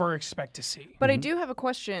would ever expect to see. But I do have a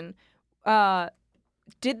question.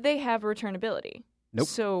 Did they have returnability? Nope.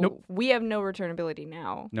 So Nope. we have no returnability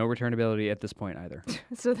now. No returnability at this point either.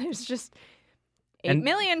 So there's just 8 And-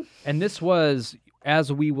 million. And this was,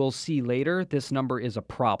 as we will see later, this number is a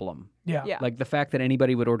problem. Yeah. Yeah. Like the fact that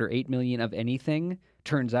anybody would order 8 million of anything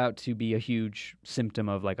turns out to be a huge symptom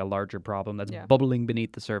of like a larger problem that's Yeah. bubbling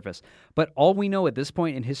beneath the surface. But all we know at this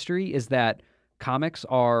point in history is that comics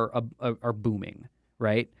are booming,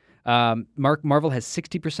 right? Marvel has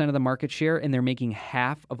 60% of the market share, and they're making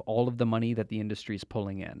half of all of the money that the industry is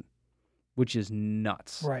pulling in, which is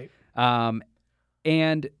nuts. Right.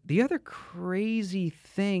 And the other crazy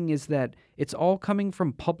thing is that it's all coming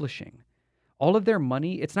from publishing. All of their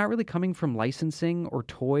money, it's not really coming from licensing or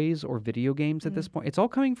toys or video games at this point. It's all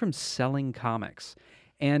coming from selling comics.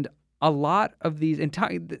 And a lot of these,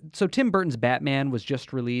 so Tim Burton's Batman was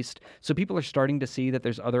just released. So people are starting to see that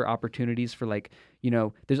there's other opportunities for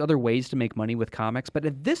there's other ways to make money with comics. But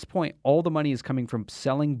at this point, all the money is coming from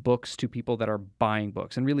selling books to people that are buying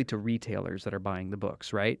books and really to retailers that are buying the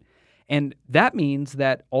books, right? And that means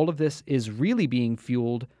that all of this is really being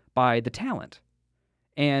fueled by the talent.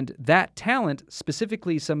 And that talent,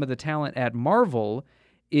 specifically some of the talent at Marvel,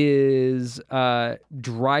 is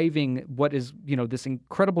driving what is, this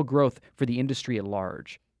incredible growth for the industry at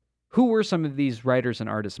large. Who were some of these writers and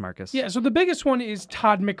artists, Marcus? Yeah, so the biggest one is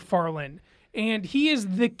Todd McFarlane, and he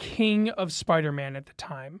is the king of Spider-Man at the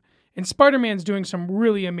time. And Spider-Man's doing some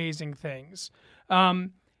really amazing things.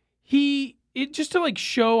 Just to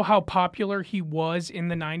show how popular he was in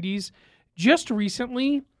the 90s, just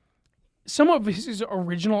recently, some of his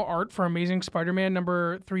original art for Amazing Spider-Man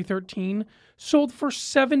number 313 sold for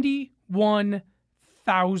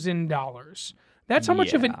 $71,000. That's how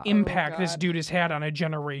much of an Yeah. impact Oh, this God. dude has had on a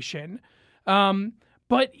generation.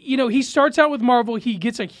 But, he starts out with Marvel. He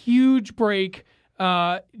gets a huge break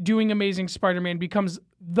doing Amazing Spider-Man, becomes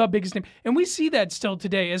the biggest name. And we see that still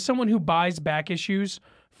today. As someone who buys back issues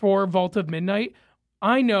for Vault of Midnight,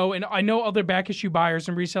 I know, and I know other back issue buyers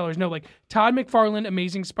and resellers know, Todd McFarlane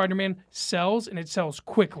Amazing Spider-Man sells, and it sells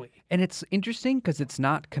quickly. And it's interesting because it's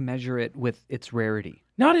not commensurate with its rarity.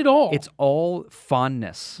 Not at all. It's all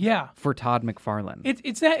fondness Yeah. for Todd McFarlane.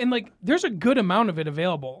 It's that, and there's a good amount of it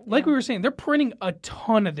available. Like we were saying, they're printing a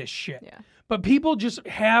ton of this shit. Yeah. But people just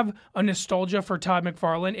have a nostalgia for Todd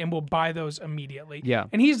McFarlane and will buy those immediately. Yeah.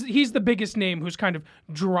 And he's the biggest name who's kind of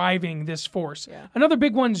driving this force. Yeah. Another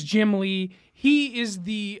big one's Jim Lee. He is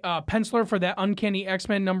the penciler for that Uncanny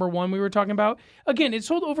X-Men number 1 we were talking about. Again, it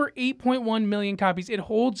sold over 8.1 million copies. It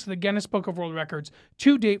holds the Guinness Book of World Records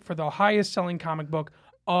to date for the highest selling comic book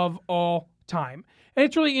of all time. And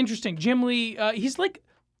it's really interesting. Jim Lee, he's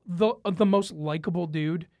the most likable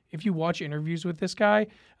dude. If you watch interviews with this guy,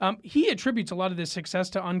 he attributes a lot of this success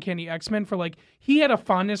to Uncanny X-Men for he had a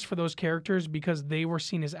fondness for those characters because they were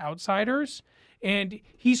seen as outsiders. And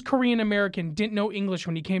he's Korean American, didn't know English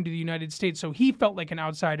when he came to the United States, so he felt like an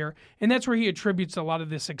outsider. And that's where he attributes a lot of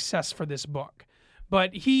the success for this book.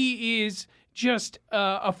 But he is just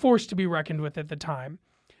a force to be reckoned with at the time.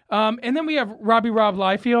 And then we have Rob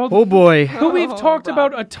Liefeld, Oh boy. who we've Oh, talked Rob.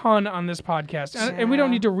 about a ton on this podcast. And we don't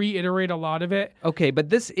Yeah. need to reiterate a lot of it. Okay, but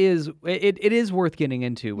this is it is worth getting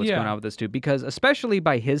into what's Yeah. going on with this dude, because especially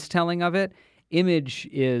by his telling of it, Image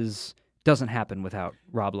doesn't happen without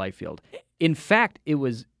Rob Liefeld. In fact, it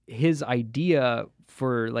was his idea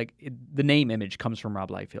for the name Image comes from Rob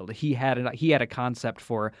Liefeld. He had a concept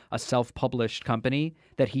for a self-published company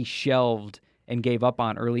that he shelved and gave up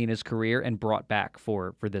on early in his career and brought back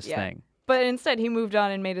for this Yeah. thing. But instead, he moved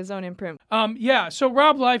on and made his own imprint. So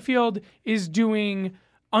Rob Liefeld is doing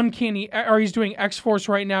he's doing X-Force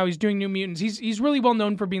right now. He's doing New Mutants. He's really well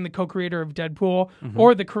known for being the co-creator of Deadpool,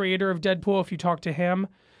 or the creator of Deadpool if you talk to him.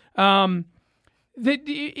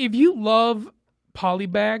 If you love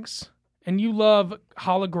polybags and you love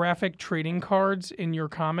holographic trading cards in your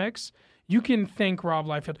comics, you can thank Rob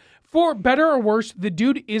Liefeld. For better or worse, the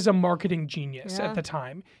dude is a marketing genius Yeah. at the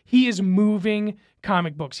time. He is moving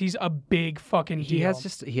comic books. He's a big fucking deal.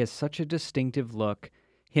 He has such a distinctive look.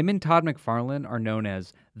 Him and Todd McFarlane are known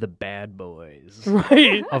as the bad boys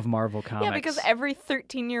Right. of Marvel Comics. Yeah, because every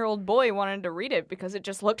 13-year-old boy wanted to read it because it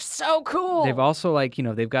just looked so cool. They've also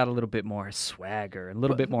they've got a little bit more swagger, a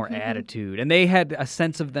little bit more attitude, and they had a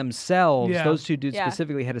sense of themselves. Yeah. Those two dudes Yeah.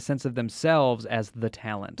 specifically had a sense of themselves as the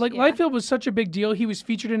talent. Like Yeah. Liefeld was such a big deal. He was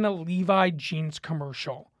featured in a Levi jeans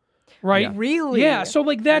commercial, right? Yeah. Really? Yeah. So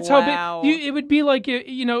that's Wow. how big. It would be like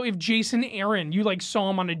if Jason Aaron, you saw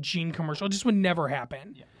him on a jean commercial. It just would never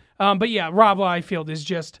happen. But yeah, Rob Liefeld is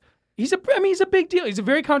just he's a big deal. He's a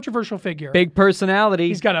very controversial figure. Big personality.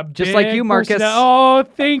 He's got a just like you, Marcus. Oh,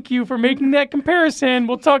 thank you for making that comparison.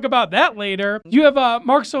 We'll talk about that later. You have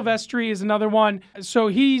Mark Silvestri is another one. So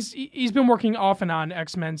he's been working off and on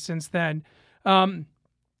X-Men since then.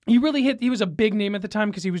 He was a big name at the time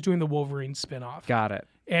because he was doing the Wolverine spinoff. Got it.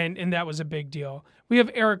 And that was a big deal. We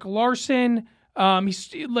have Eric Larson.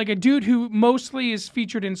 He's like a dude who mostly is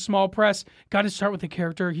featured in small press. Got to start with a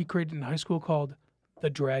character he created in high school called the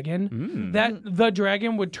Dragon. That the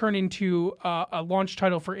Dragon would turn into a launch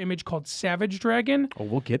title for Image called Savage Dragon. Oh,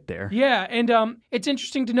 we'll get there. Yeah, and it's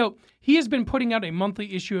interesting to note he has been putting out a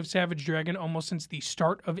monthly issue of Savage Dragon almost since the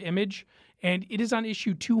start of Image, and it is on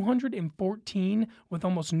issue 214 with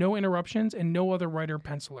almost no interruptions and no other writer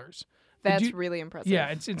pencilers. That's really impressive. Yeah,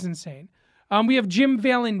 it's insane. We have Jim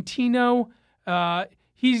Valentino.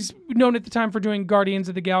 He's known at the time for doing Guardians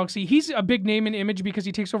of the Galaxy. He's a big name in Image because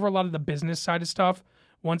he takes over a lot of the business side of stuff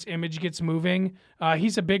once Image gets moving.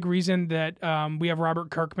 He's a big reason that we have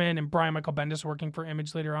Robert Kirkman and Brian Michael Bendis working for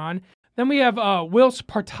Image later on. Then we have Whilce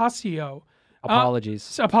Portacio.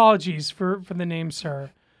 Apologies. Apologies for the name,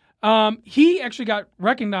 sir. He actually got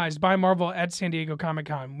recognized by Marvel at San Diego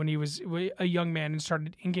Comic-Con when he was a young man and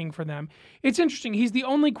started inking for them. It's interesting. He's the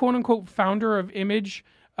only quote-unquote founder of Image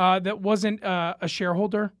that wasn't a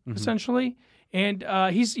shareholder, essentially. And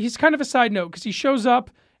he's kind of a side note because he shows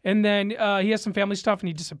up and then he has some family stuff and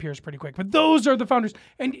he disappears pretty quick. But those are the founders.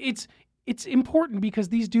 And it's important because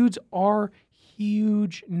these dudes are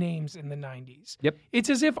huge names in the 90s. Yep. It's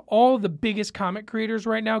as if all the biggest comic creators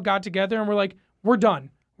right now got together and were like, we're done.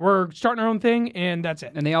 We're starting our own thing, and that's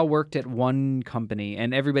it. And they all worked at one company,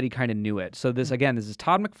 and everybody kind of knew it. So this is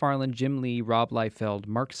Todd McFarlane, Jim Lee, Rob Liefeld,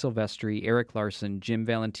 Mark Silvestri, Eric Larson, Jim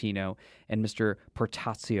Valentino, and Mr.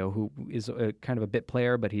 Portacio, who is kind of a bit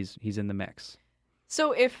player, but he's in the mix.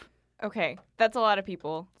 So okay, that's a lot of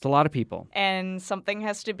people, It's a lot of people. and something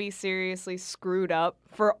has to be seriously screwed up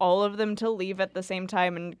for all of them to leave at the same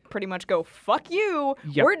time and pretty much go, fuck you,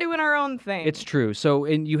 Yep. we're doing our own thing. It's true. So,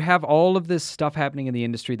 and you have all of this stuff happening in the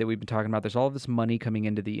industry that we've been talking about. There's all of this money coming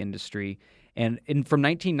into the industry. And from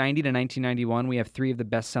 1990 to 1991, we have 3 of the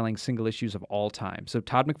best-selling single issues of all time. So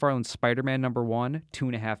Todd McFarlane's Spider-Man #1,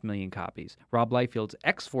 2.5 million copies. Rob Liefeld's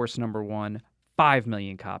X-Force #1, 5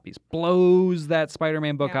 million copies. Blows that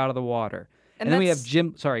Spider-Man book Yeah. out of the water. And And then we have that's-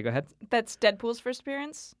 Jim... Sorry, go ahead. That's Deadpool's first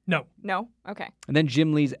appearance? No. No? Okay. And then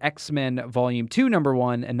Jim Lee's X-Men Volume 2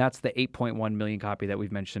 #1, and that's the 8.1 million copy that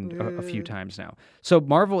we've mentioned a few times now. So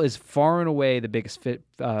Marvel is far and away the biggest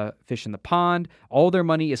fish in the pond. All their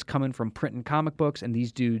money is coming from printing comic books, and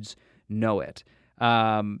these dudes know it.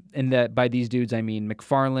 And that by these dudes, I mean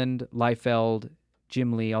McFarlane, Liefeld,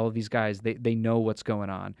 Jim Lee, all of these guys, they know what's going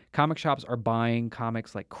on. Comic shops are buying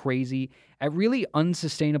comics like crazy at really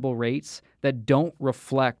unsustainable rates that don't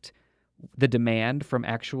reflect the demand from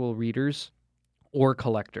actual readers or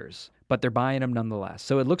collectors, but they're buying them nonetheless.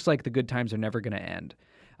 So it looks like the good times are never going to end.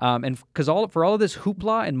 And because for all of this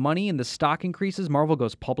hoopla and money and the stock increases, Marvel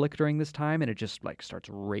goes public during this time, and it just starts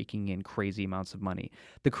raking in crazy amounts of money.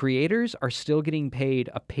 The creators are still getting paid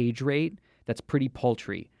a page rate that's pretty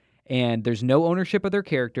paltry. and there's no ownership of their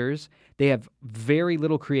characters. They have very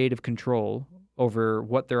little creative control over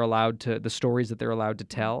what they're allowed to, the stories that they're allowed to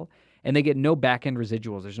tell, and they get no back-end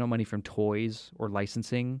residuals. There's no money from toys or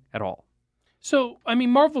licensing at all. So, I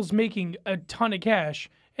mean, Marvel's making a ton of cash,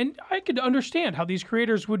 and I could understand how these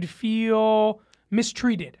creators would feel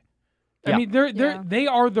mistreated. Yeah. I mean, they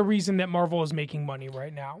are the reason that Marvel is making money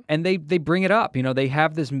right now. And they bring it up. You know, they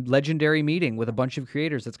have this legendary meeting with a bunch of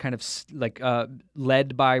creators that's kind of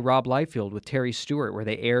led by Rob Liefeld with Terry Stewart, where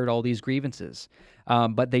they aired all these grievances.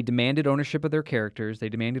 But they demanded ownership of their characters, they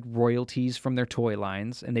demanded royalties from their toy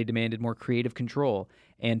lines, and they demanded more creative control.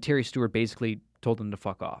 And Terry Stewart basically told them to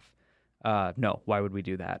fuck off. No, why would we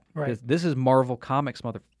do that? Right. Because this is Marvel Comics,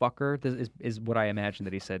 motherfucker. This is what I imagine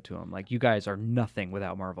that he said to him. Like, you guys are nothing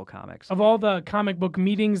without Marvel Comics. Of all the comic book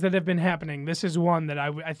meetings that have been happening, this is one that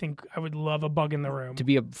I think I would love a bug in the room. To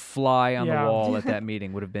be a fly on the wall at that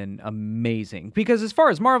meeting would have been amazing. Because as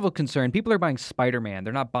far as Marvel concerned, people are buying Spider-Man.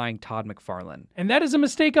 They're not buying Todd McFarlane. And that is a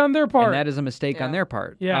mistake on their part. And that is a mistake on their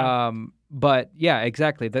part. Yeah. But yeah,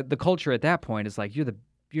 exactly. The culture at that point is like,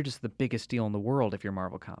 you're just the biggest deal in the world if you're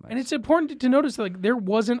Marvel Comics. And it's important to notice that, like, there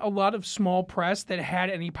wasn't a lot of small press that had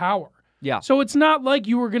any power. Yeah. So it's not like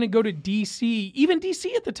you were going to go to DC, even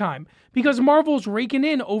DC at the time, because Marvel's raking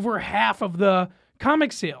in over half of the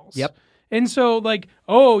comic sales. Yep. And so, like,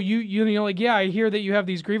 oh, you know, like, yeah, I hear that you have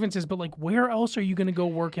these grievances, but, like, where else are you going to go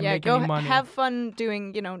work and make any money? Have fun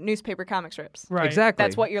doing, newspaper comic strips. Right. Exactly.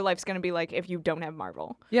 That's what your life's going to be like if you don't have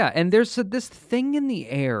Marvel. Yeah, and there's this thing in the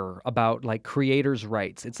air about, like, creators'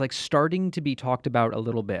 rights. It's, like, starting to be talked about a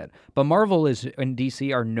little bit. But Marvel and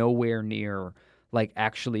DC are nowhere near, like,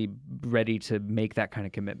 actually ready to make that kind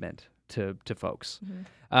of commitment to folks.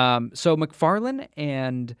 Mm-hmm. So McFarlane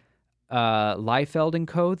and Liefeld and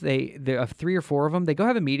co. There are 3 or 4 of them. They go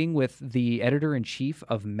have a meeting with the editor-in-chief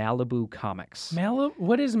of Malibu Comics.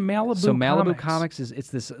 What is Malibu Comics? So Malibu Comics it's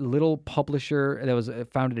this little publisher that was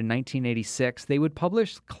founded in 1986. They would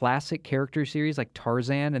publish classic character series like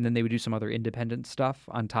Tarzan, and then they would do some other independent stuff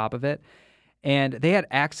on top of it. And they had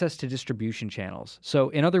access to distribution channels. So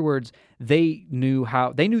in other words, they knew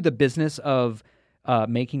the business of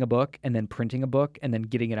making a book and then printing a book and then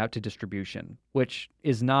getting it out to distribution, which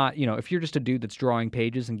is not, if you're just a dude that's drawing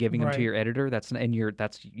pages and giving them to your editor, that's your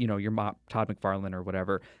Todd McFarlane or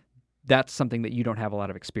whatever, that's something that you don't have a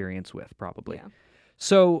lot of experience with probably. Yeah.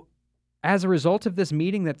 So as a result of this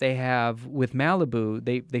meeting that they have with Malibu,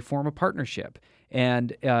 they form a partnership,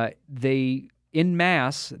 and they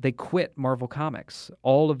quit Marvel Comics.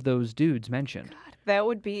 All of those dudes mentioned. God, that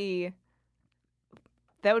would be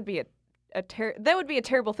a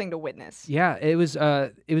terrible thing to witness. Yeah, it was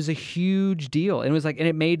a huge deal. And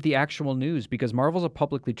it made the actual news because Marvel's a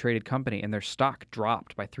publicly traded company, and their stock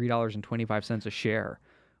dropped by $3.25 a share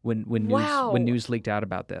when news leaked out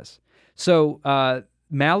about this. So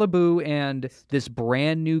Malibu and this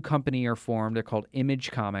brand new company are formed. They're called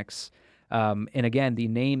Image Comics. And again, the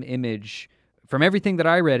name Image, from everything that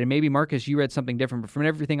I read, and maybe Marcus, you read something different, but from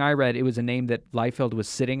everything I read, it was a name that Liefeld was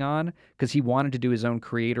sitting on because he wanted to do his own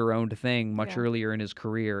creator-owned thing much earlier in his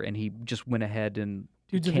career, and he just went ahead and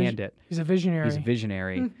canned it. He's a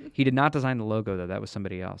visionary. He did not design the logo, though. That was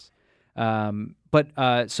somebody else.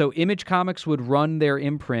 So Image Comics would run their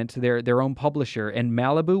imprint, their own publisher, and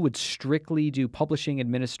Malibu would strictly do publishing,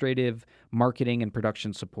 administrative, marketing, and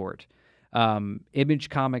production support. Image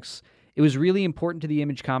Comics... It was really important to the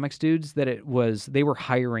Image Comics dudes that they were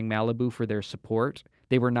hiring Malibu for their support.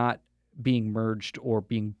 They were not being merged or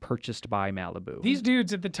being purchased by Malibu. These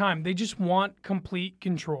dudes at the time, they just want complete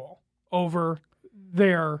control over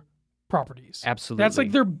their properties. Absolutely. That's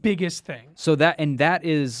like their biggest thing. So that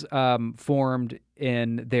is formed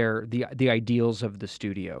in the ideals of the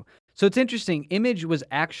studio. So it's interesting. Image was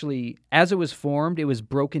actually, as it was formed, it was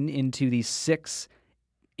broken into these 6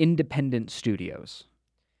 independent studios.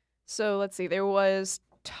 So let's see. There was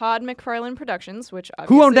Todd McFarlane Productions, which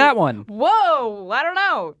obviously... Who owned that one? Whoa! I don't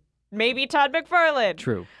know. Maybe Todd McFarlane.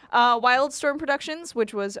 True. Wildstorm Productions,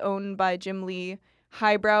 which was owned by Jim Lee.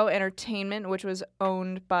 Highbrow Entertainment, which was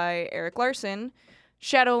owned by Eric Larson.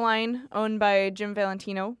 Shadowline, owned by Jim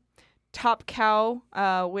Valentino. Top Cow,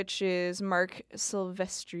 which is Mark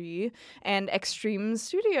Silvestri, and Extreme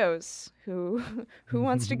Studios. Who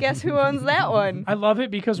wants to guess who owns that one? I love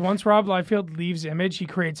it because once Rob Liefeld leaves Image, he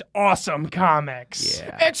creates awesome comics.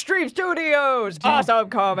 Yeah. Extreme Studios, awesome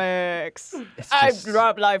comics. I'm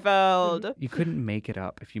Rob Liefeld. You couldn't make it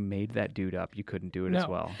up. If you made that dude up, you couldn't do it as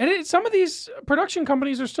well. And some of these production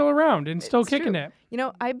companies are still around and still kicking it.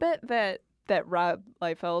 I bet that that Rob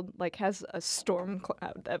Liefeld like has a storm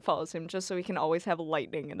cloud that follows him just so he can always have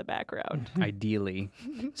lightning in the background. Ideally.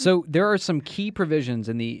 So there are some key provisions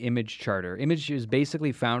in the Image Charter. Image is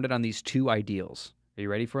basically founded on these two ideals. Are you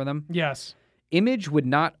ready for them? Yes. Image would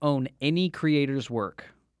not own any creator's work.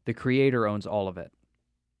 The creator owns all of it.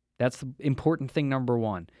 That's the important thing number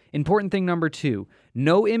one. Important thing number two,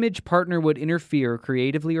 no Image partner would interfere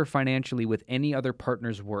creatively or financially with any other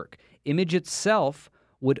partner's work. Image itself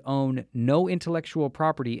would own no intellectual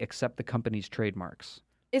property except the company's trademarks.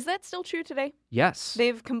 Is that still true today? Yes.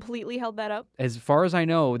 They've completely held that up? As far as I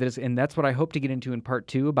know, and that's what I hope to get into in part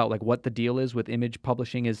 2 about like what the deal is with Image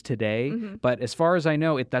publishing is today. Mm-hmm. But as far as I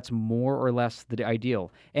know, that's more or less the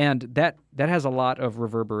ideal. And that has a lot of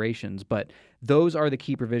reverberations, but those are the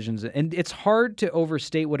key provisions. And it's hard to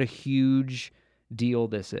overstate what a huge deal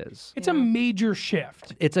this is. It's a major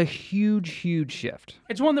shift. It's a huge, huge shift.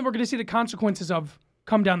 It's one that we're going to see the consequences of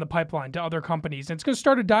come down the pipeline to other companies. And it's going to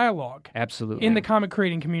start a dialogue Absolutely. in the comic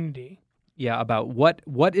creating community. Yeah, about what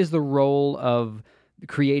is the role of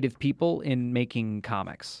creative people in making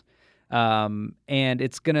comics. And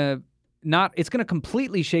it's going to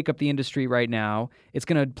completely shake up the industry right now. It's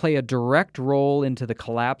going to play a direct role into the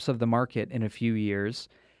collapse of the market in a few years.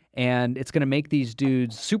 And it's going to make these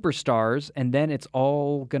dudes superstars, and then it's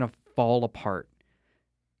all going to fall apart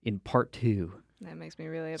in part 2. That makes me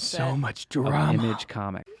really upset. So much Of drama. Image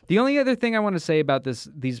comic. The only other thing I want to say about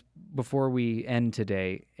these before we end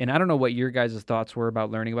today, and I don't know what your guys' thoughts were about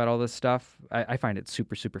learning about all this stuff. I find it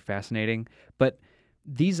super, super fascinating. But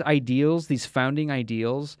these ideals, these founding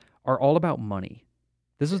ideals, are all about money.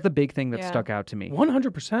 This is the big thing that stuck out to me.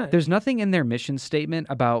 100%. There's nothing in their mission statement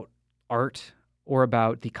about art or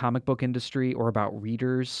about the comic book industry or about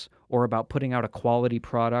readers or about putting out a quality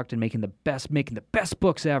product and making the best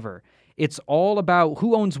books ever. It's all about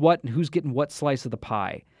who owns what and who's getting what slice of the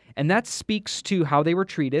pie. And that speaks to how they were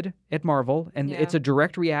treated at Marvel, and it's a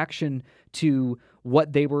direct reaction to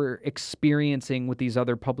what they were experiencing with these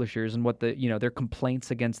other publishers and what their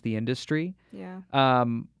complaints against the industry. Yeah.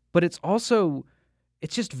 But it's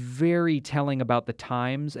just very telling about the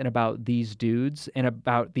times and about these dudes and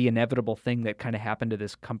about the inevitable thing that kind of happened to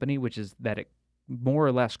this company, which is that it more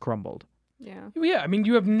or less crumbled. Yeah. Yeah, I mean,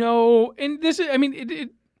 you have no, and this is, I mean,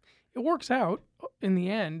 it works out in the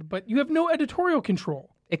end, but you have no editorial control.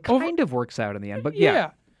 It kind of works out in the end, but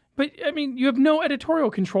yeah. But, I mean, you have no editorial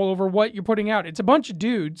control over what you're putting out. It's a bunch of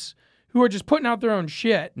dudes who are just putting out their own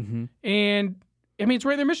shit. Mm-hmm. And, I mean, it's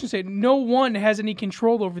right in their mission statement. No one has any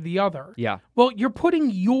control over the other. Yeah. Well, you're putting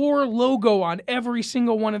your logo on every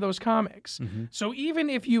single one of those comics. Mm-hmm. So even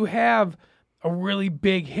if you have a really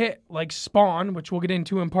big hit like Spawn, which we'll get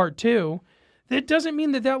into in part 2, that doesn't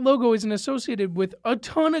mean that logo isn't associated with a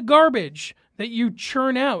ton of garbage that you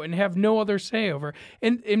churn out and have no other say over.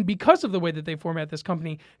 And because of the way that they format this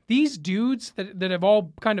company, these dudes that have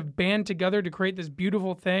all kind of band together to create this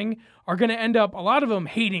beautiful thing are going to end up, a lot of them,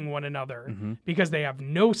 hating one another because they have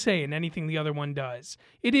no say in anything the other one does.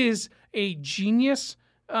 It is a genius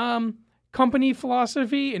company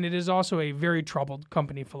philosophy, and it is also a very troubled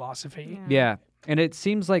company philosophy. Yeah. And it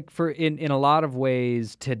seems like in a lot of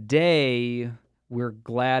ways today, we're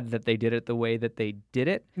glad that they did it the way that they did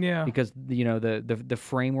it. Yeah. Because the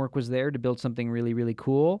framework was there to build something really, really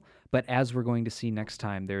cool. But as we're going to see next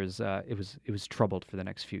time, it was troubled for the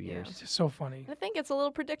next few years. It's just so funny. I think it's a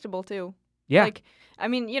little predictable too. Yeah. Like, I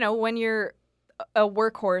mean, when you're a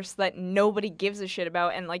workhorse that nobody gives a shit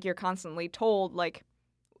about, and like you're constantly told, like,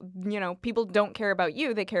 people don't care about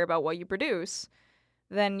you; they care about what you produce.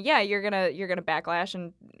 Then you're gonna backlash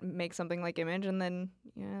and make something like Image, and then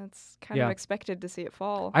it's kind of expected to see it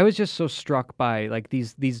fall. I was just so struck by like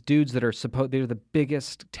these dudes that are they're the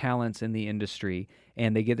biggest talents in the industry,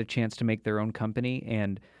 and they get the chance to make their own company,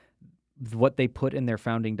 and what they put in their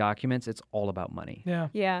founding documents, it's all about money. Yeah.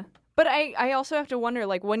 Yeah, but I also have to wonder,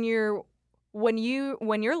 like, when your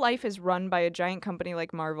life is run by a giant company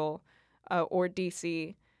like Marvel or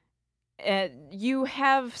DC. You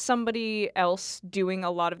have somebody else doing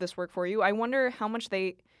a lot of this work for you. I wonder how much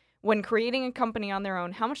when creating a company on their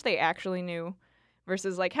own, how much they actually knew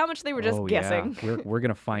versus like how much they were just guessing. Yeah. We're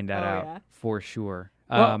gonna find that out for sure.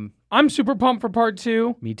 Well, I'm super pumped for part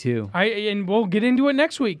 2. Me too. And we'll get into it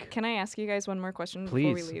next week. Can I ask you guys one more question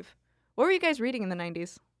Please. before we leave? What were you guys reading in the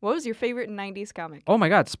 90s? What was your favorite 90s comic? Oh my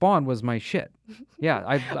God, Spawn was my shit.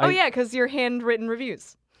 Yeah. because your handwritten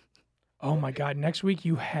reviews. Oh my God! Next week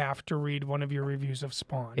you have to read one of your reviews of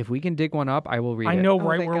Spawn. If we can dig one up, I will read I it. know Oh,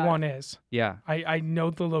 right thank where God. one is. Yeah. I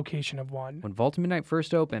know the location of one. When Vault of Midnight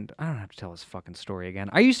first opened, I don't have to tell this fucking story again.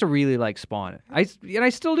 I used to really like Spawn. And I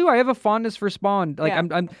still do. I have a fondness for Spawn. Like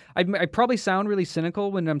Yeah. I probably sound really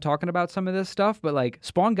cynical when I'm talking about some of this stuff, but like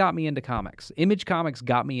Spawn got me into comics. Image Comics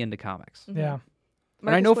got me into comics. Yeah.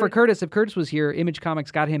 And I know for Marcus, Curtis, if Curtis was here, Image Comics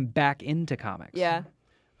got him back into comics. Yeah.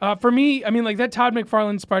 For me, I mean, like that Todd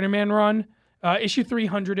McFarlane Spider-Man run, issue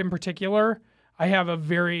 300 in particular, I have a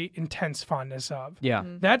very intense fondness of. Yeah.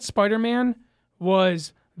 That Spider-Man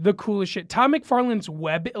was the coolest shit. Todd McFarlane's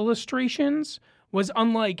web illustrations was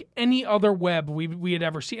unlike any other web we had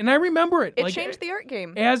ever seen. And I remember it. It like, changed the art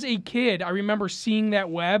game. as a kid, I remember seeing that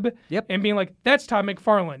web Yep. and being like, that's Todd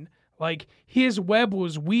McFarlane. Like, his web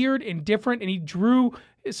was weird and different, and he drew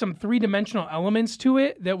some three-dimensional elements to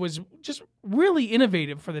it that was just really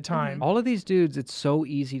innovative for the time. All of these dudes, it's so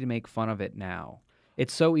easy to make fun of it now.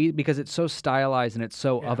 It's so easy because it's so stylized and it's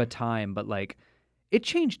so of a time, but like it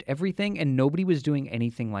changed everything and nobody was doing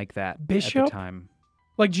anything like that at Bishop? the time.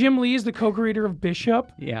 Like, Jim Lee is the co-creator of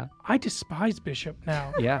Bishop. Yeah. I despise Bishop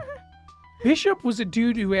now. Yeah. Bishop was a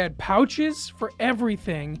dude who had pouches for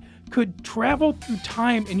everything, could travel through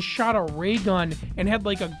time and shot a ray gun and had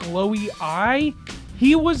like a glowy eye.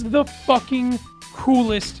 He was the fucking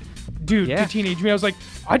coolest dude Yeah. to teenage me. I was like,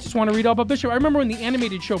 I just want to read all about Bishop. I remember when the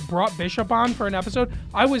animated show brought Bishop on for an episode,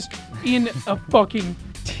 I was in a fucking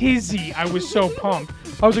tizzy. I was so pumped.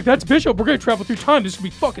 I was like, that's Bishop. We're going to travel through time. This is going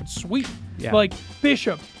to be fucking sweet. Yeah. Like,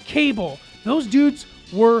 Bishop, Cable, those dudes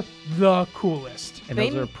were the coolest. And They-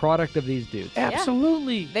 those are a product of these dudes.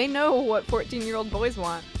 Absolutely. They know what 14-year-old boys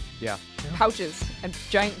want. Yeah. Pouches and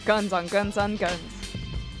giant guns on guns on guns.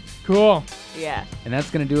 Cool. Yeah. And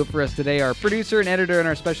that's going to do it for us today. Our producer and editor and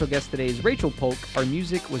our special guest today is Rachel Polk. Our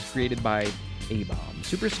music was created by A-Bomb.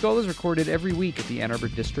 Super Skull is recorded every week at the Ann Arbor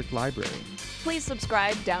District Library. Please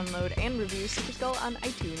subscribe, download, and review Super Skull on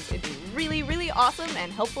iTunes. It'd be really, really awesome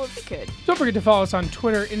and helpful if you could. Don't forget to follow us on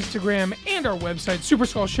Twitter, Instagram, and our website. Super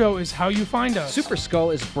Skull Show is how you find us. Super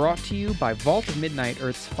Skull is brought to you by Vault of Midnight,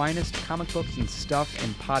 Earth's finest comic books and stuff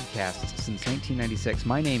and podcasts since 1996.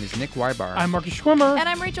 My name is Nick Weibar. I'm Marcus Schwimmer. And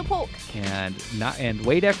I'm Rachel Polk. And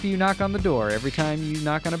wait after you knock on the door. Every time you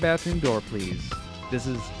knock on a bathroom door, please. This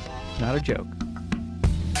is not a joke.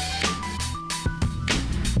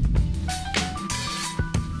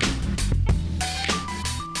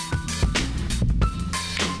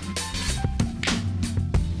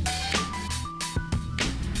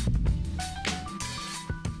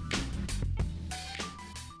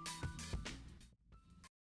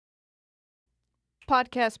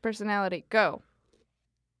 Podcast personality, go.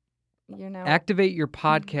 You know, Activate your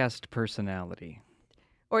podcast personality.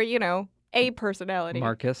 or a personality.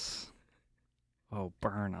 Marcus. Oh,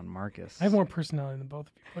 burn on Marcus. I have more personality than both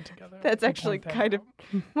of you put together. That's I'll actually point that kind of.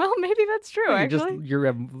 out. Well, maybe that's true. You're Actually,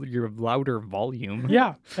 you're a louder volume.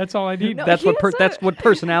 Yeah, that's all I need. No. That's he what has that's what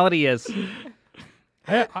personality is.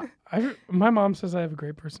 My mom says I have a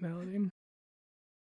great personality.